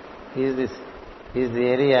is the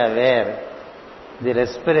area where the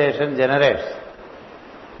respiration generates.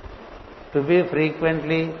 To be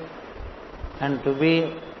frequently and to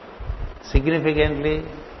be significantly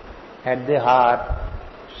at the heart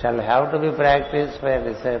shall have to be practiced by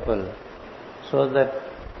a disciple, so that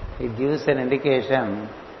it gives an indication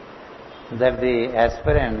that the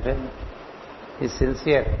aspirant is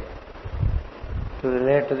sincere to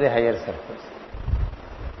relate to the higher circles.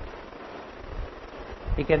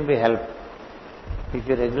 It can be helped if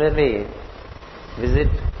you regularly visit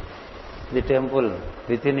the temple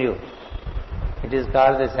within you. It is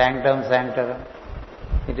called the Sanctum Sanctorum.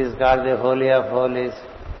 It is called the Holy of Holies.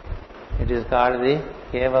 It is called the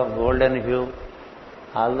Cave of Golden Hue.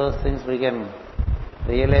 All those things we can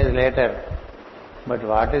realize later. But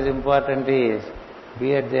what is important is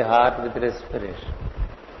be at the heart with respiration.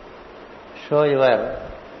 Show your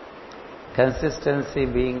consistency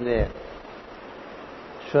being there.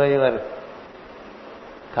 Show your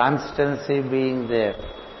constancy being there.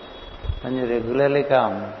 When you regularly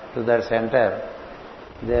come to that center,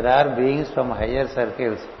 there are beings from higher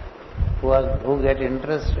circles who get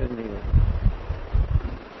interested in you.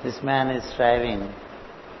 This man is striving,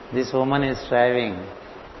 this woman is striving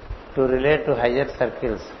to relate to higher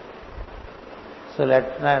circles. So let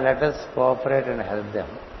us cooperate and help them.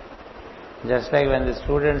 Just like when the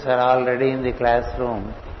students are already in the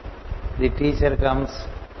classroom, the teacher comes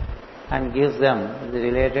and gives them the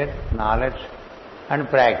related knowledge and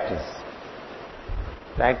practice.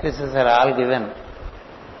 Practices are all given.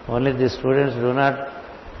 Only the students do not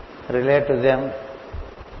relate to them,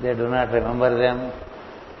 they do not remember them,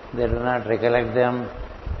 they do not recollect them,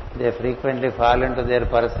 they frequently fall into their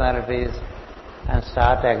personalities and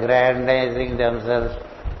start aggrandizing themselves.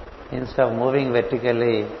 Instead of moving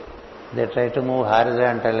vertically, they try to move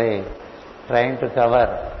horizontally, trying to cover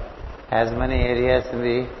as many areas in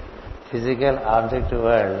the physical objective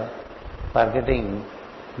world, forgetting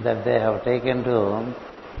that they have taken to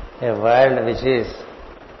a world which is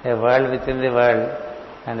a world within the world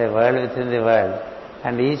and a world within the world,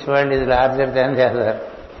 and each world is larger than the other.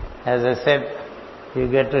 As I said, You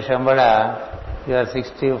get to Shambhala, you are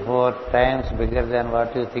 64 times bigger than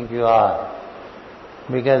what you think you are.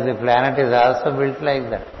 Because the planet is also built like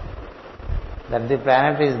that. That the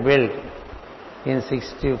planet is built in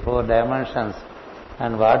 64 dimensions,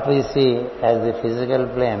 and what we see as the physical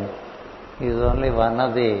plane is only one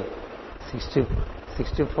of the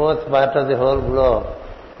 64th part of the whole globe.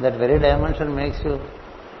 That very dimension makes you,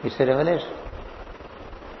 it's a revelation.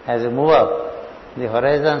 As you move up, the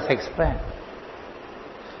horizons expand.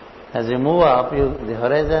 As you move up, the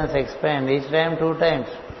horizons expand each time 2 times.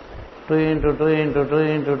 2 into 2 into 2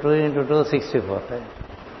 into 2 into 2, 64 times.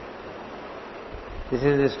 This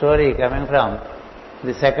is the story coming from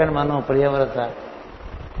the second Manu, Priyavrata.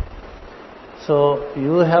 So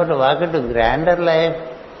you have to walk into grander life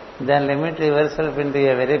than limit yourself into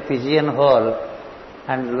a very pigeonhole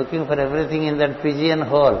and looking for everything in that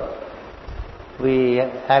pigeonhole. We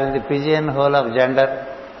are in the pigeonhole of gender.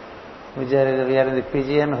 We are in the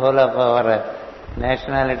pigeonhole of our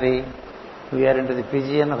nationality. We are into the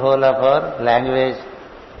pigeonhole of our language.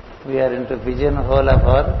 We are into pigeonhole of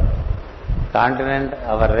our continent,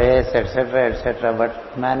 our race, etc., etc.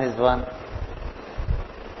 But man is one.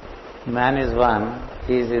 Man is one.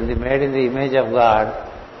 He is made in the image of God.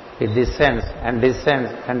 He descends and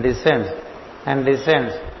descends and descends and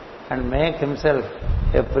descends and make himself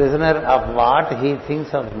a prisoner of what he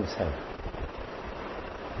thinks of himself.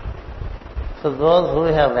 So those who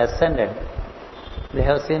have ascended, they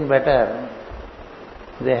have seen better,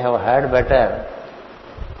 they have heard better,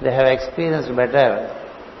 they have experienced better,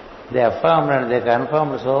 they affirmed and they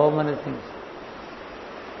confirmed so many things.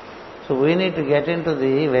 So we need to get into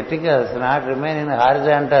the verticals, not remain in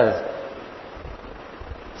horizontals,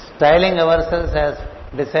 styling ourselves as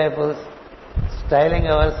disciples, styling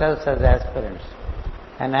ourselves as aspirants.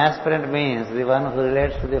 An aspirant means the one who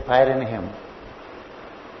relates to the fire in him.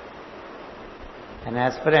 An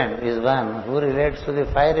aspirant is one who relates to the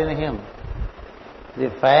fire in him.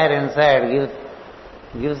 The fire inside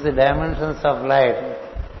gives the dimensions of light.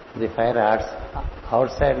 The fire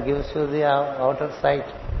outside gives you the outer sight.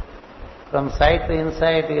 From sight to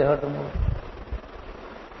insight you have to move.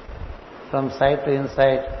 From sight to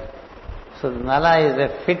insight. So Nala is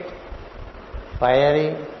a fit,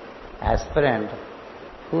 fiery aspirant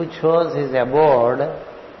who chose his abode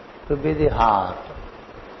to be the heart.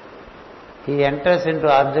 He enters into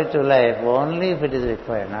objective life only if it is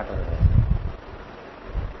required, not otherwise.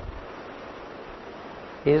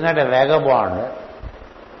 He is not a vagabond.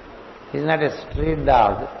 He is not a street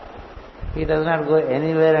dog. He does not go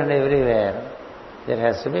anywhere and everywhere. There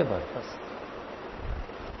has to be a purpose.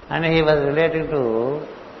 And he was relating to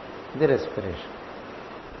the respiration.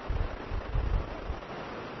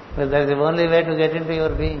 Well, that is the only way to get into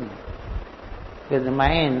your being. With the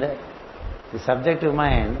mind, the subjective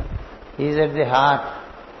mind, is at the heart.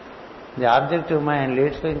 The objective mind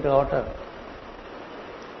leads you into outer.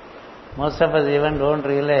 Most of us even don't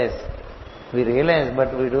realize. We realize,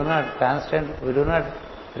 but we do not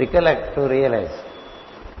recollect to realize.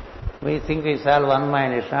 We think it's all one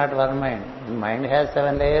mind. It's not one mind. The mind has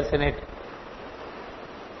 7 layers in it.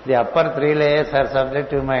 The upper 3 layers are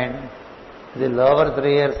subjective mind. The lower 3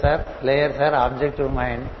 layers are objective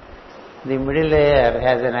mind. The middle layer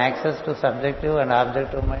has an access to subjective and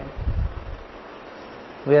objective mind.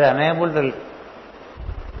 We are unable to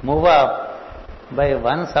move up by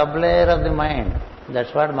one sub-layer of the mind.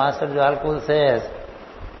 That's what Master Jwalkul says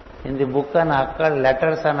in the book on occult,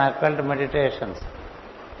 letters on occult meditations.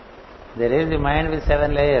 There is the mind with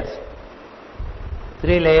 7 layers.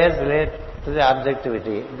 3 layers relate to the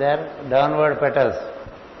objectivity. They are downward petals.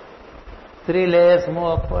 3 layers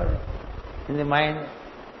move upward in the mind.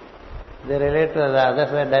 They relate to the other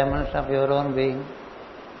dimension of your own being.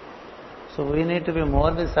 So we need to be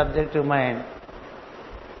more with subjective mind,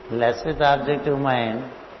 less with objective mind.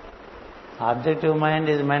 Objective mind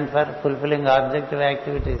is meant for fulfilling objective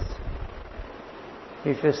activities.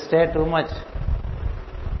 If you stay too much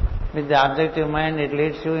with the objective mind, it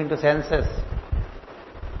leads you into senses.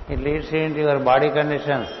 It leads you into your body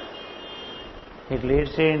conditions. It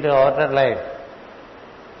leads you into outer life.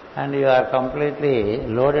 And you are completely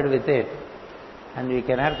loaded with it. And you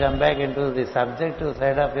cannot come back into the subjective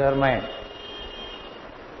side of your mind.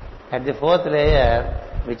 At the 4th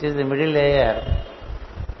layer, which is the middle layer,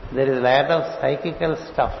 there is a lot of psychical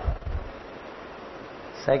stuff.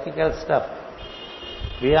 Psychical stuff.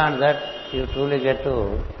 Beyond that, you truly get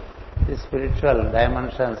to the spiritual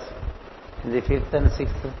dimensions in the 5th and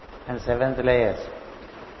 6th and 7th layers.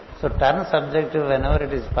 So turn subjective whenever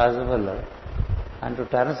it is possible. And to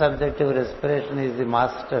turn subjective, respiration is the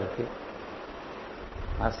master key.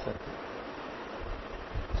 Master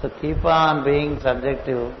key. So keep on being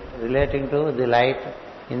subjective, relating to the light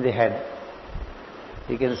in the head.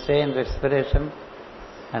 You can stay in respiration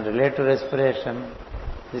and relate to respiration.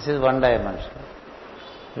 This is one dimension.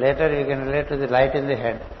 Later you can relate to the light in the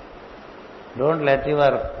head. Don't let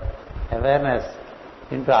your awareness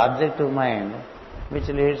into objective mind, which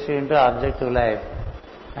leads you into objective life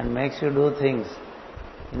and makes you do things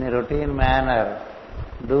in a routine manner,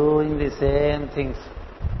 doing the same things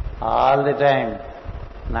all the time,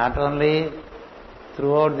 not only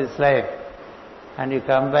throughout this life, and you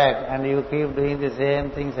come back and you keep doing the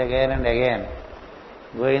same things again and again,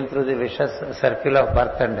 going through the vicious circle of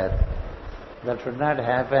birth and death. That should not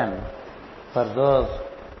happen for those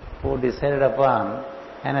who decided upon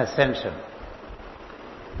an ascension.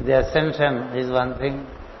 The ascension is one thing,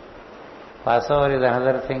 Passover is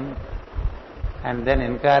another thing, and then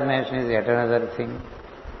incarnation is yet another thing.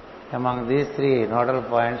 Among these three nodal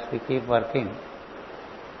points we keep working.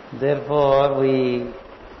 Therefore we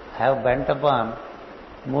have bent upon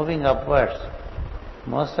moving upwards.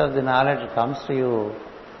 Most of the knowledge comes to you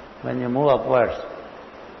when you move upwards.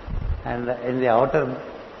 And in the outer,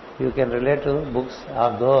 you can relate to books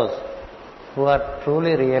of those who are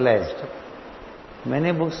truly realized.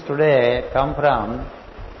 Many books today come from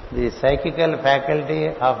the psychical faculty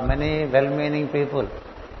of many well-meaning people.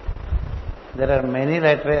 There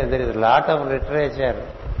is a lot of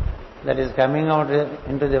literature that is coming out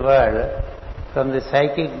into the world from the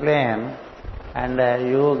psychic plane, and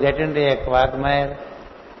you get into a quagmire,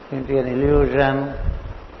 into an illusion.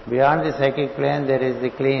 Beyond the psychic plane there is the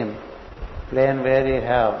clean plane where you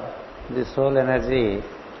have the soul energy.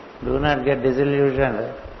 Do not get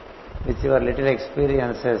disillusioned with your little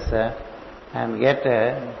experiences and get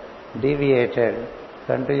deviated.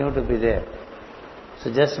 Continue to be there.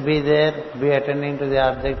 So just be there, be attending to the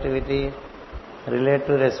objectivity, relate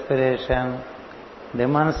to respiration,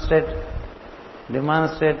 demonstrate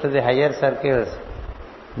to the higher circles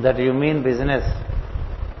that you mean business,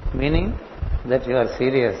 meaning that you are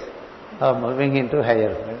serious of moving into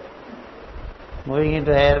higher plane. Moving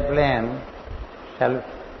into higher plane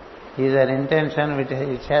is an intention which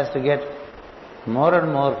has to get more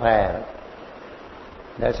and more fire.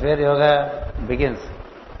 That's where yoga begins.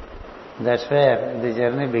 That's where the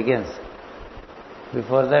journey begins.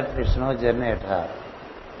 Before that, it's no journey at all.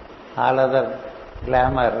 All other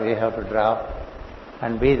glamour we have to drop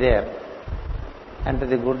and be there. And to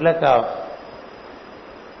the good luck of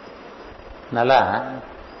Nala,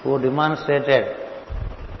 who demonstrated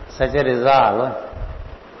such a resolve,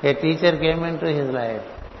 a teacher came into his life.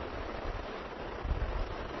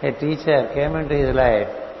 A teacher came into his life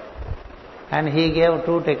and he gave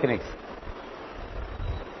two techniques.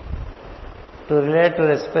 To relate to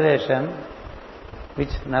respiration, which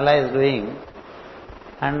Nala is doing,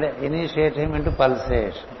 and initiate him into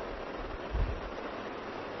pulsation.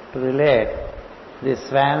 To relate the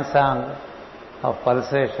swan song of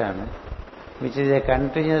pulsation, which is a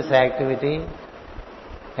continuous activity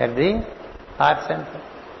at the heart center.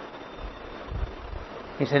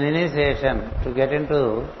 It's an initiation to get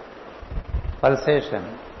into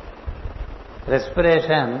pulsation.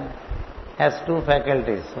 Respiration has two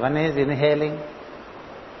faculties. One is inhaling,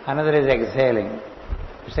 another is exhaling.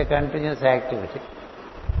 It's a continuous activity.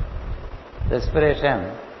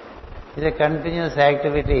 Respiration is a continuous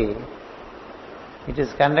activity. It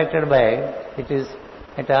is conducted by,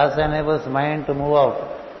 it also enables mind to move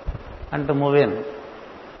out and to move in.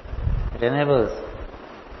 It enables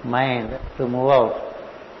mind to move out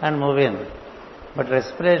and move in. But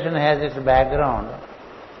respiration has its background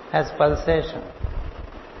as pulsation.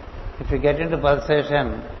 If you get into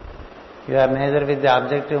pulsation, you are neither with the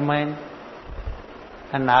objective mind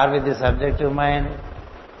and nor with the subjective mind.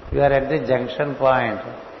 You are at the junction point,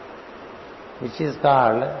 which is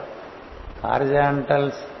called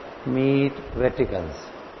horizontals meet verticals.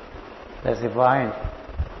 That's the point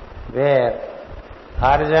where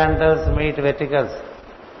horizontals meet verticals.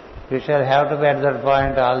 You shall have to be at that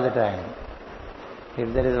point all the time.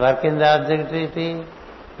 If there is work in the objectivity,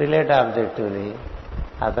 relate objectively.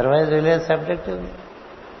 Otherwise, relate subjectively.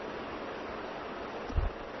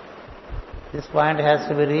 This point has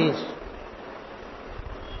to be reached.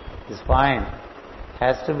 This point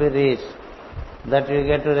has to be reached, that you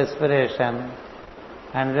get to respiration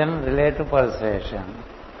and then relate to pulsation.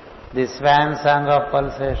 The swan song of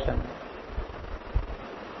pulsation.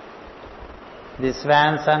 The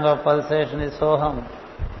swan song of pulsation is Soham.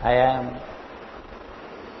 I am.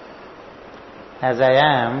 As I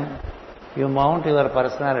am, you mount your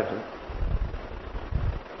personality.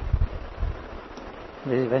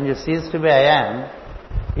 When you cease to be I am,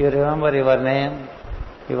 you remember your name,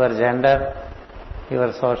 your gender,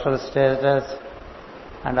 your social status,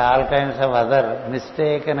 and all kinds of other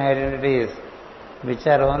mistaken identities which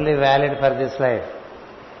are only valid for this life.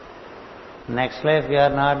 Next life you are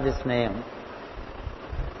not this name.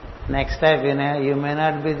 Next life you may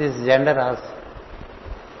not be this gender also.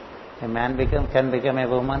 A man can become a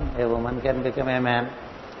woman can become a man.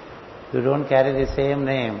 You don't carry the same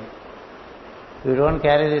name. You don't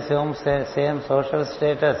carry the same social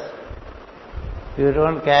status. You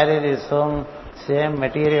don't carry the same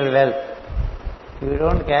material wealth. You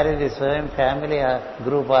don't carry the same family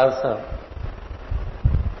group also.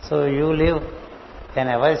 So you live an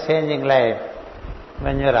ever-changing life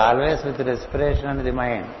when you are always with respiration and the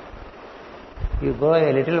mind. You go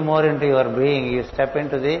a little more into your being, you step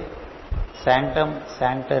into the sanctum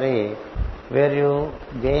sanctory, where you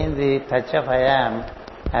gain the touch of I am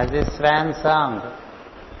as the swan song.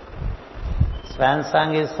 Swan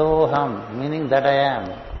song is Soham, meaning that I am.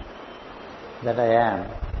 That I am.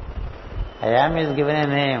 I am is given a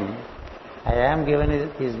name. I am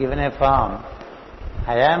is given a form.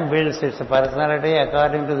 I am builds its personality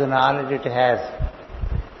according to the knowledge it has.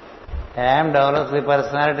 I am develops the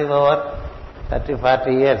personality over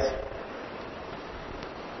 30-40 years.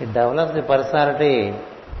 It develops the personality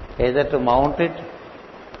either to mount it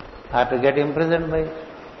or to get imprisoned by it.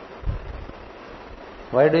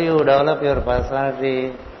 Why do you develop your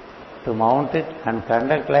personality? To mount it and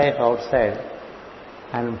conduct life outside.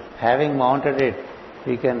 And having mounted it,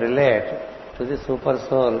 you can relate to the super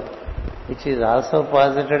soul, which is also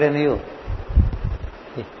posited in you.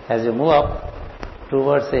 As you move up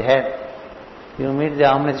towards the head, you meet the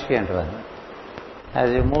omniscient one.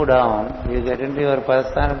 As you move down, you get into your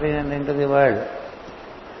personality and into the world.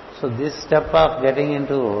 So this step of getting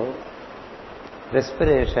into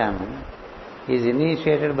respiration is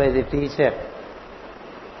initiated by the teacher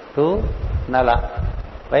to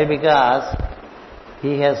Nala. Why? Because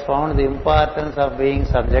he has found the importance of being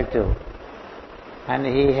subjective, and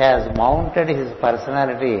he has mounted his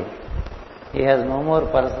personality. He has no more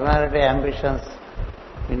personality ambitions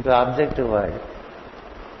into objective world.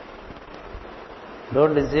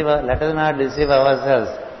 Let us not deceive ourselves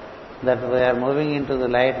that we are moving into the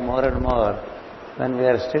light more and more when we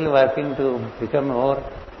are still working to become more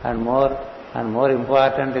and more and more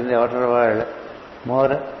important in the outer world,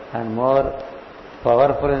 more and more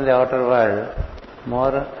powerful in the outer world,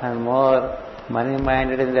 more and more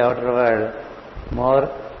money-minded in the outer world, more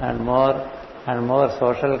and more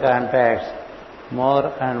social contacts,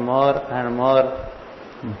 more and more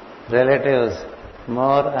relatives,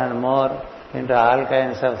 more and more into all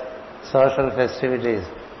kinds of social festivities.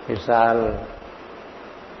 It's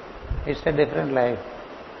a different life.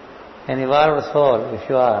 An evolved soul, if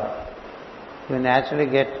you are, you naturally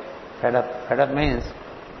get fed up. Fed up means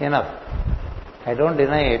enough. I don't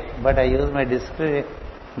deny it, but I use my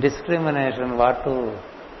discrimination where to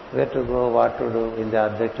go, what to do in the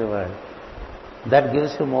objective world. That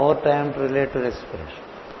gives you more time to relate to respiration.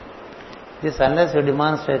 This, unless you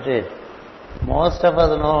demonstrate it, most of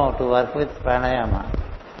us know to work with pranayama,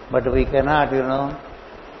 but we cannot,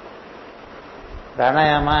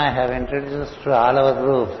 Pranayama I have introduced to all our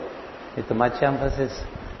groups with much emphasis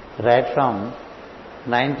right from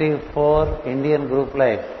 94 Indian group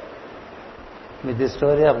life with the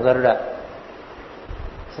story of Garuda.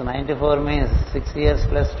 So 94 means 6 years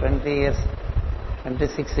plus 20 years,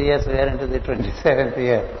 26 years, we are into the 27th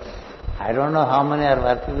year. I don't know how many are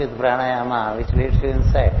working with pranayama, which leads you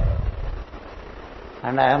inside.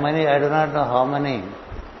 And I do not know how many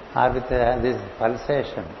are with this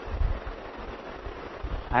pulsation.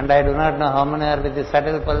 And I do not know how many are with the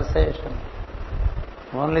subtle pulsation.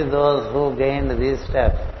 Only those who gained these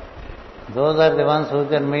steps, those are the ones who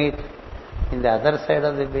can meet in the other side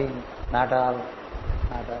of the being. Not all.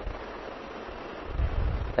 Not all.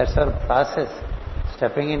 That's our process.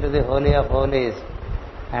 Stepping into the Holy of Holies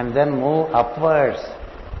and then move upwards.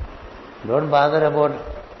 Don't bother about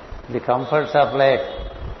the comforts of life.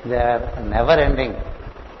 They are never ending.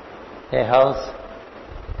 A house,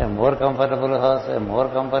 a more comfortable house, a more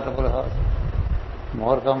comfortable house,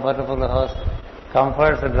 more comfortable house.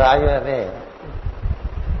 Comforts draw you away.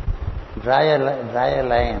 Draw a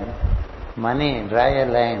line. Money, draw a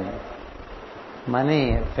line.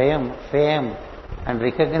 Money, fame and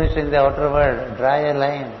recognition in the outer world, draw a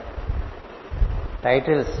line.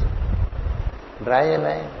 Titles, draw a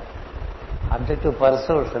line. Objective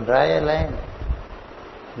pursuits, draw a line.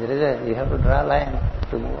 You have to draw a line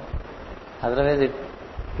to move. Otherwise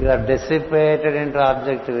you are dissipated into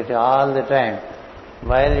objectivity all the time.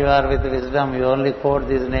 While you are with wisdom, you only quote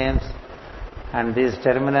these names and these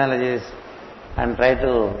terminologies and try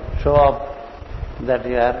to show up that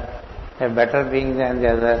you are a better being than the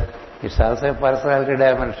other. It's also a personality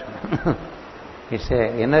dimension. It's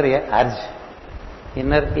a inner urge,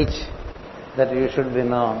 inner itch that you should be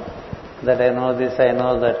known, that I know this, I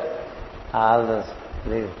know that, all those.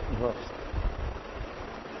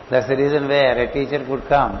 That's the reason where a teacher could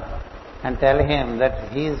come and tell him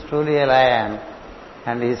that he is truly a lion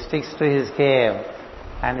and he sticks to his cave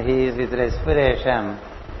and he is with respiration.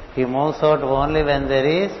 He moves out only when there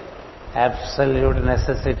is absolute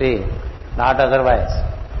necessity, not otherwise.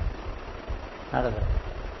 Not otherwise.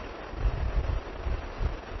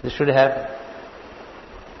 This should happen.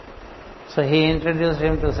 So he introduced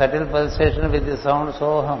him to subtle pulsation with the sound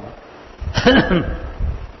Soham.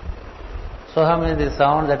 Soham is the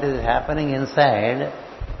sound that is happening inside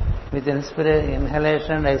with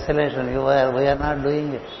inhalation and exhalation. We are not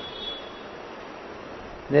doing it.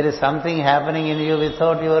 There is something happening in you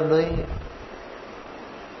without you are doing it.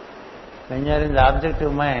 When you are in the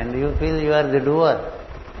objective mind, you feel you are the doer.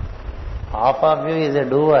 Half of you is a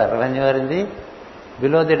doer when you are in the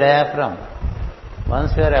below the diaphragm.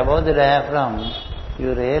 Once you are above the diaphragm,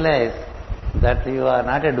 you realize that you are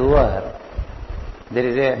not a doer. There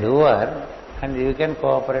is a doer and you can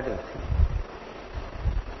cooperate with him.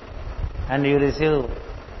 And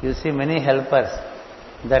you see many helpers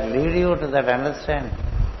that lead you to that understanding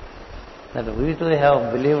that we too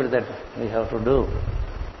have believed that we have to do.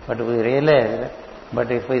 But we realize, but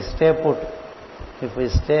if we stay put, if we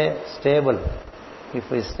stay stable, if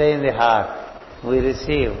we stay in the heart, we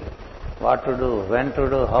receive what to do, when to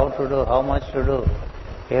do, how much to do.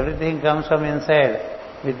 Everything comes from inside.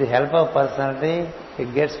 With the help of personality,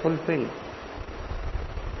 it gets fulfilled.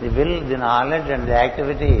 The will, the knowledge and the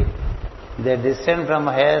activity, they descend from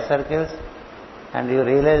higher circles and you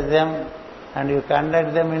realize them and you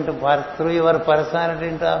conduct them through your personality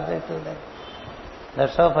into objective life.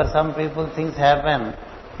 That's how for some people things happen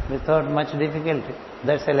without much difficulty.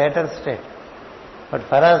 That's a later state. But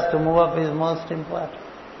for us to move up is most important.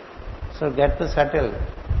 So get to subtle.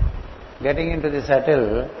 Getting into the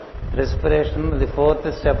subtle, respiration, the fourth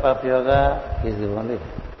step of yoga is the only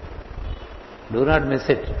one. Do not miss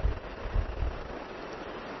it.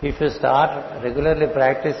 If you start regularly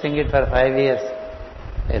practicing it for 5 years,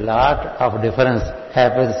 a lot of difference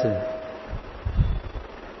happens.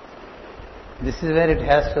 This is where it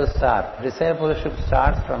has to start. Discipleship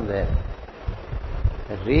starts from there.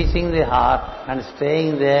 Reaching the heart and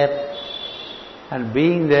staying there and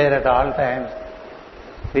being there at all times,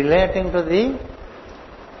 relating to the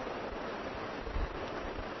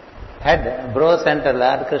head, brow center.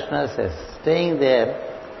 Lord Krishna says, staying there,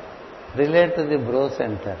 relate to the brow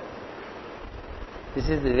center. This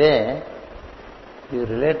is the way you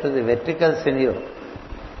relate to the verticals in you.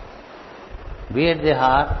 Be at the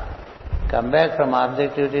heart, come back from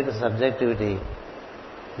objectivity to subjectivity.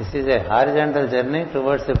 This is a horizontal journey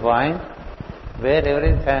towards the point where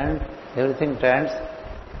everything turns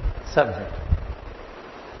subject.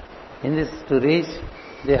 In this, to reach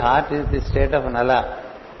the heart is the state of Nala.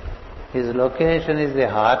 His location is the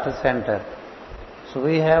heart center. So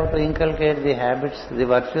we have to inculcate the habits, the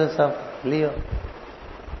virtues of Leo.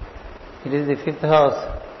 It is the fifth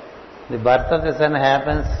house. The birth of the sun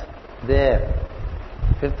happens there.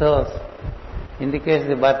 Fifth house indicates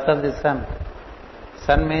the birth of the sun.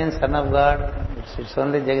 Sun means son of God. It's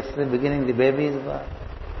only just the beginning. The baby is born.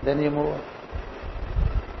 Then you move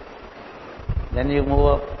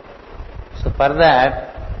up. So for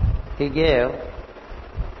that, the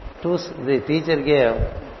teacher gave,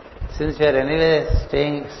 since you are anyway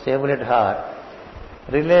staying stable at heart,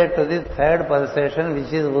 relate to the third pulsation,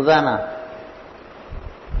 which is Udana.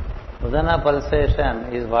 Udana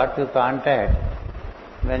pulsation is what you contact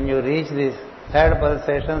when you reach this third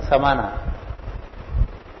pulsation, Samana.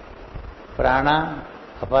 Prana,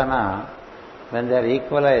 Apana, when they are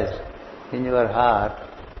equalized in your heart,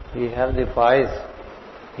 you have the poise,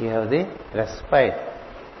 you have the respite.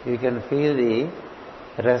 You can feel the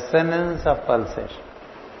resonance of pulsation.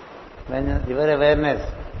 When your awareness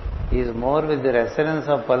is more with the resonance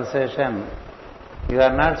of pulsation, you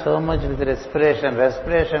are not so much with respiration.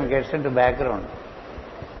 Respiration gets into background.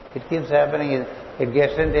 It keeps happening. It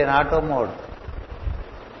gets into an auto mode.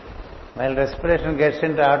 While respiration gets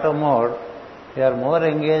into auto mode, you are more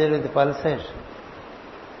engaged with pulsation.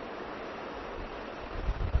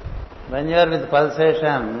 When you are with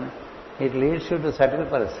pulsation, it leads you to subtle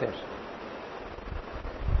pulsation.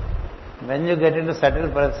 When you get into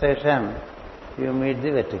subtle pulsation, you meet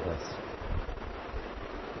the verticals.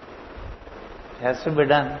 It has to be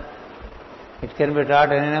done. It can be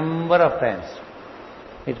taught any number of times.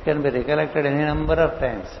 It can be recollected any number of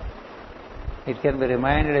times. It can be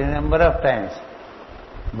reminded any number of times.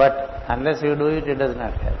 But unless you do it, it does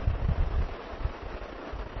not help.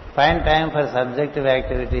 Find time for subjective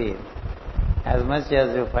activity as much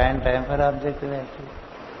as you find time for objective activity.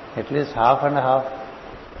 At least half and half.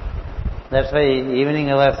 That's why evening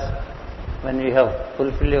hours, when you have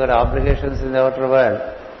fulfilled your obligations in the outer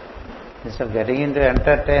world, instead of getting into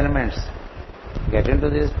entertainments, get into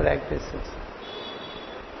these practices.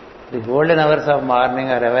 The golden hours of morning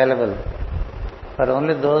are available for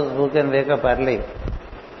only those who can wake up early,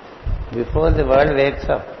 before the world wakes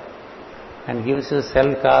up and gives you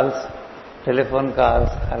cell calls, telephone calls,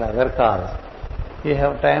 or other calls. You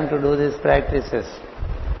have time to do these practices.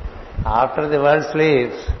 After the world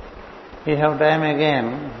sleeps, you have time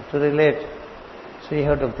again to relate. So you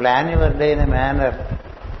have to plan your day in a manner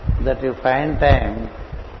that you find time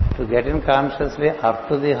to get in consciously up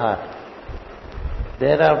to the heart.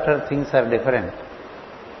 Thereafter things are different.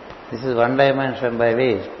 This is one dimension by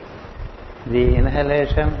which the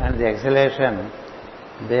inhalation and the exhalation,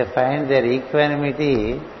 they find their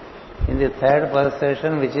equanimity in the third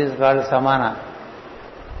pulsation, which is called samana.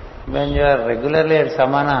 When you are regularly at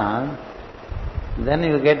samana, then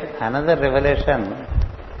you get another revelation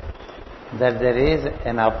that there is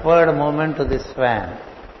an upward movement to the swan.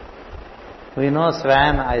 We know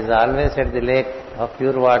swan is always at the lake of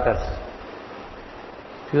pure waters.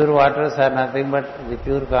 Pure waters are nothing but the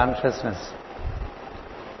pure consciousness,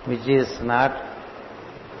 which is not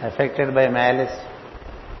affected by malice.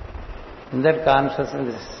 In that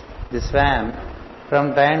consciousness, the swan,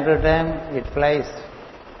 from time to time, it flies.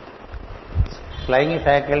 Flying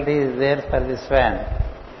faculty is there for the swan.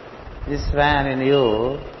 This swan in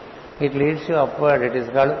you, it leads you upward. It is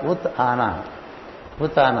called Uttana.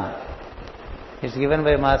 Uttana. It's given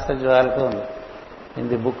by Master Jwalkund in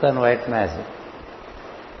the book on white magic.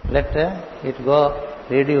 Let it go,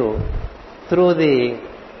 lead you through the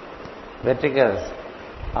verticals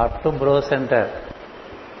up to brow center.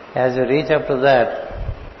 As you reach up to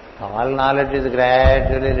that, all knowledge is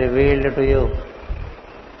gradually revealed to you.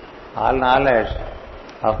 All knowledge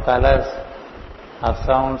of colors, of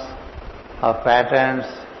sounds, of patterns,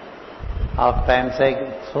 of time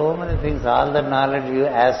cycle, so many things, all that knowledge you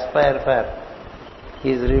aspire for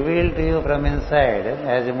is revealed to you from inside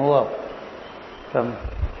as you move up from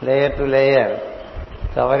layer to layer,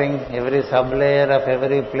 covering every sub-layer of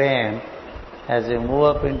every plane. As you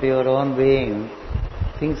move up into your own being,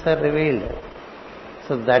 things are revealed.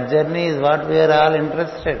 So that journey is what we are all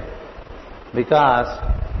interested, because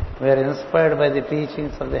we are inspired by the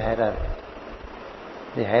teachings of the hierarchy.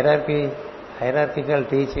 The hierarchical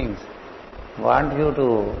teachings want you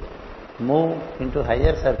to move into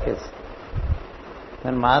higher circles.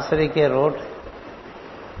 When Master E.K.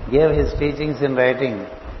 gave his teachings in writing,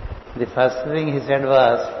 the first thing he said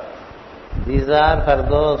was, these are for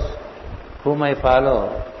those whom I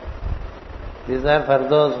follow. These are for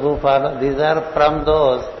those who follow. These are from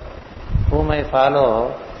those whom I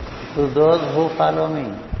follow to those who follow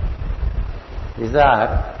me. These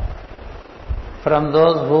are from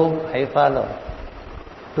those whom I follow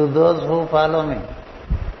to those who follow me.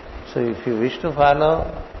 So if you wish to follow,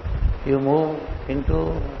 you move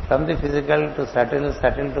from the physical to subtle,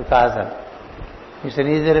 subtle to causal. It's an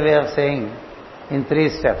easier way of saying in 3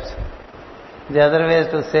 steps. The other way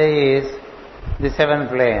to say is the 7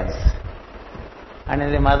 planes. And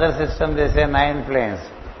in the mother system they say 9 planes.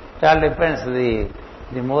 It all depends.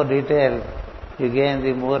 The more detail you gain,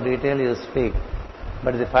 the more detail you speak.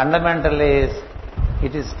 But the fundamental is,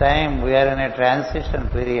 it is time. We are in a transition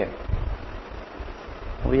period.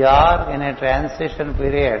 We are in a transition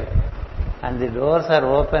period, and the doors are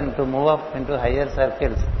open to move up into higher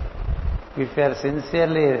circles. If you are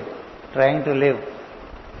sincerely trying to live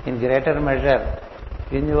in greater measure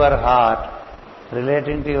in your heart,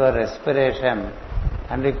 relating to your respiration,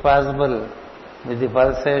 and if possible with the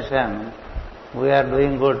pulsation, we are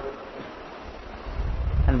doing good.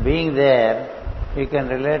 And being there, you can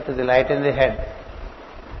relate to the light in the head.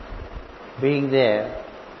 Being there,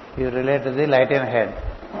 you relate to the light in head.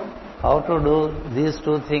 How to do these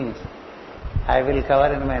 2 things, I will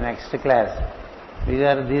cover in my next class. These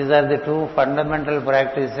are the 2 fundamental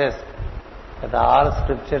practices that all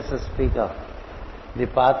scriptures speak of. The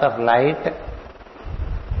path of light,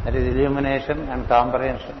 that is illumination and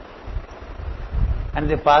comprehension. And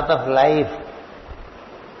the path of life,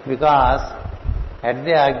 because at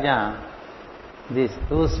the Ajna, these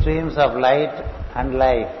 2 streams of light and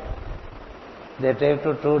life, they take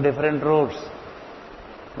to 2 different routes.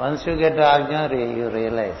 Once you get to Ajna, you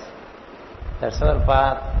realize. That's our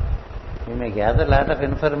path. You may gather a lot of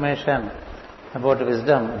information about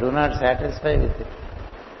wisdom. Do not satisfy with it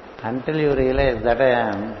until you realize that I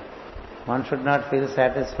am one should not feel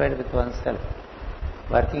satisfied with oneself.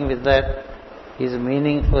 Working with that is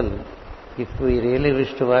meaningful if we really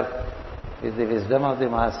wish to work with the wisdom of the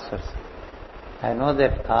masters. I know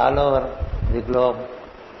that all over the globe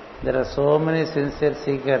there are so many sincere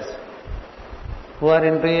seekers who are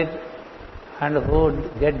into it and who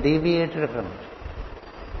get deviated from it.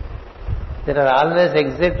 There are always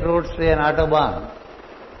exit routes to an autobahn.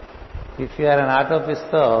 If you are an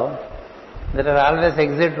autopisto, there are always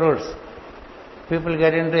exit routes. People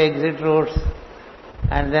get into exit routes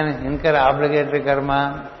and then incur obligatory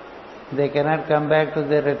karma. They cannot come back to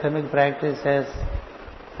their rhythmic practices,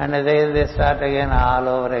 and again they start again all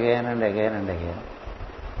over again and again and again.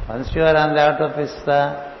 Once you are on the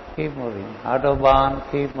autopista, keep moving.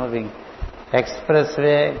 Autobahn, keep moving.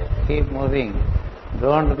 Expressway, keep moving.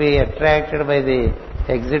 Don't be attracted by the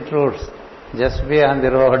exit routes. Just be on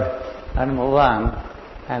the road and move on.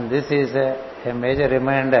 And this is a major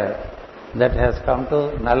reminder that has come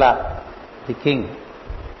to Nala, the king.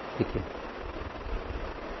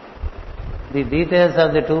 The details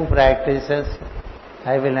of the two practices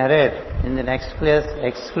I will narrate in the next class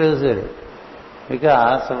exclusively,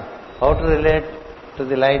 because how to relate to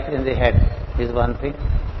the light in the head is one thing,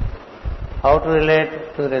 how to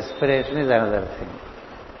relate to respiration is another thing.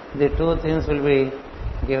 The two things will be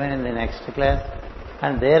given in the next class,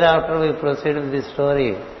 and thereafter we proceed with the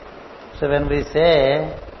story. So when we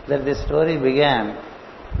say that the story began,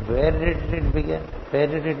 where did it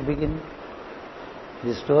begin?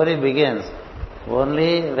 The story begins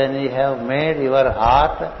only when you have made your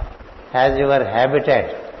heart as your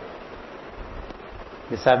habitat.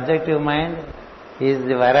 The subjective mind is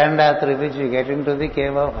the veranda through which you get into the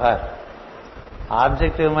cave of heart.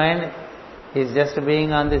 Objective mind is just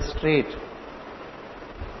being on the street.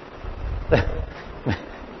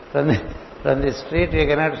 From the street you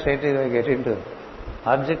cannot straight get into.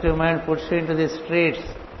 Objective mind puts you into the streets.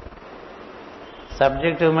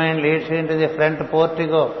 Subjective mind leads you into the front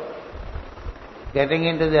portico. Getting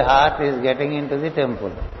into the heart is getting into the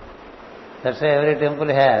temple. That's why every temple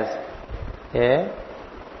has a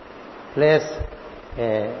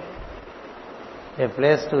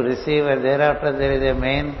place to receive, and thereafter there is a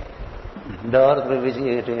main door through which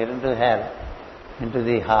you get into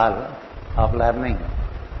the hall of learning.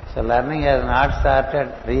 So learning has not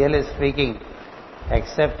started, really speaking,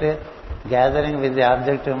 except gathering with the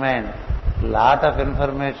objective mind lot of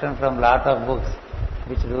information from lot of books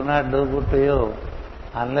which do not do good to you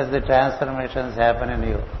unless the transformations happen in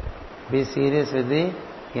you. Be serious with the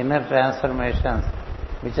inner transformations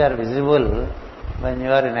which are visible when you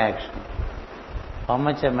are in action. How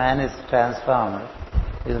much a man is transformed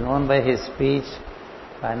is known by his speech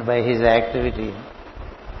and by his activity.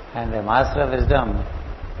 And a master of wisdom,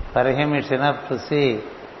 for him it's enough to see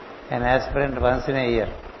an aspirant once in a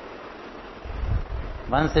year.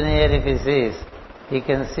 Once in a year if he sees, he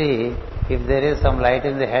can see if there is some light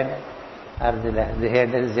in the head or the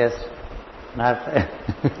head is just not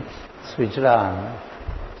switched on.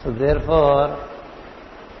 So therefore,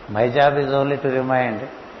 my job is only to remind,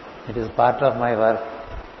 it is part of my work,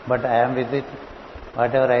 but I am with it.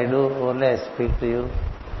 Whatever I do, only I speak to you.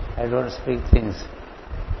 I don't speak things.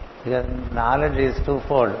 Because knowledge is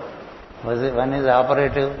twofold. One is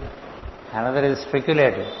operative, another is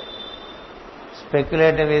speculative.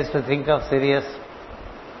 Speculative is to think of Sirius,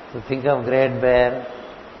 to think of Great Bear,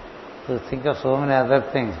 to think of so many other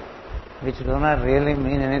things which do not really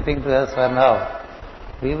mean anything to us for now.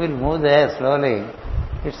 We will move there slowly.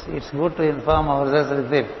 It's good to inform ourselves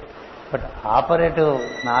with it, but operative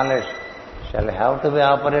knowledge shall have to be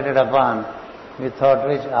operated upon, without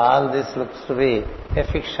which all this looks to be a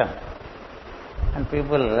fiction. And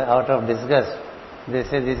people, out of disgust, they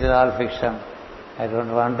say this is all fiction. I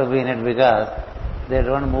don't want to be in it, because they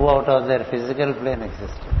don't move out of their physical plane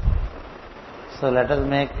existence. So let us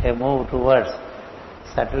make a move towards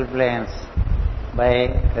subtle planes by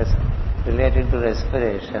relating to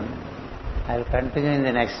respiration. I will continue in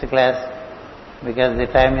the next class, because the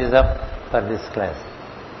time is up for this class.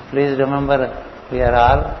 Please remember, we are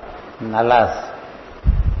all Nalas,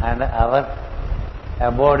 and our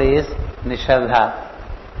abode is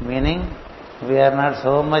Nishadha, meaning we are not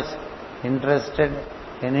so much interested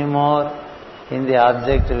anymore in the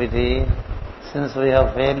objectivity, since we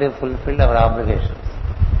have fairly fulfilled our obligations.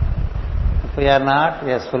 If we are not,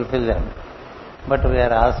 yes, fulfill them. But we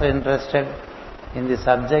are also interested in the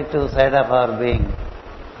subjective side of our being,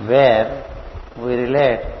 where we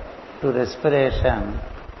relate to respiration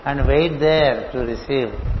and wait there to receive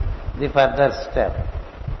the further step.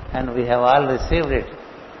 And we have all received it.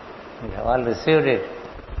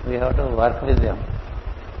 We have to work with them.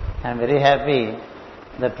 I am very happy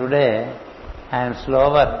that today I am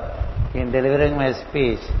slower in delivering my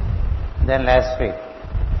speech than last week.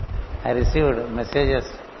 I received messages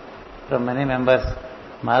from many members,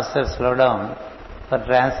 Master, slow down for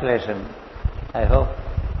translation. I hope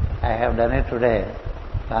I have done it today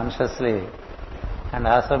consciously and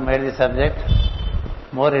also made the subject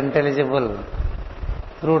more intelligible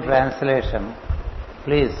through translation.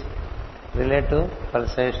 Please relate to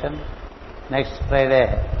pulsation. Next Friday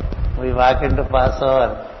we walk into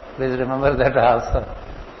Passover. Please remember that also.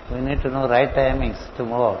 We need to know right timings to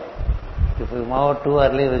move. If we move too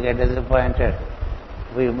early, we get disappointed.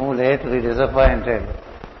 If we move late, we disappointed.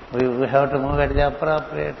 We have to move at the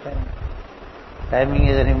appropriate time. Timing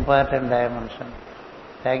is an important dimension.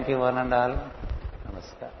 Thank you one and all.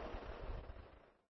 Namaskar.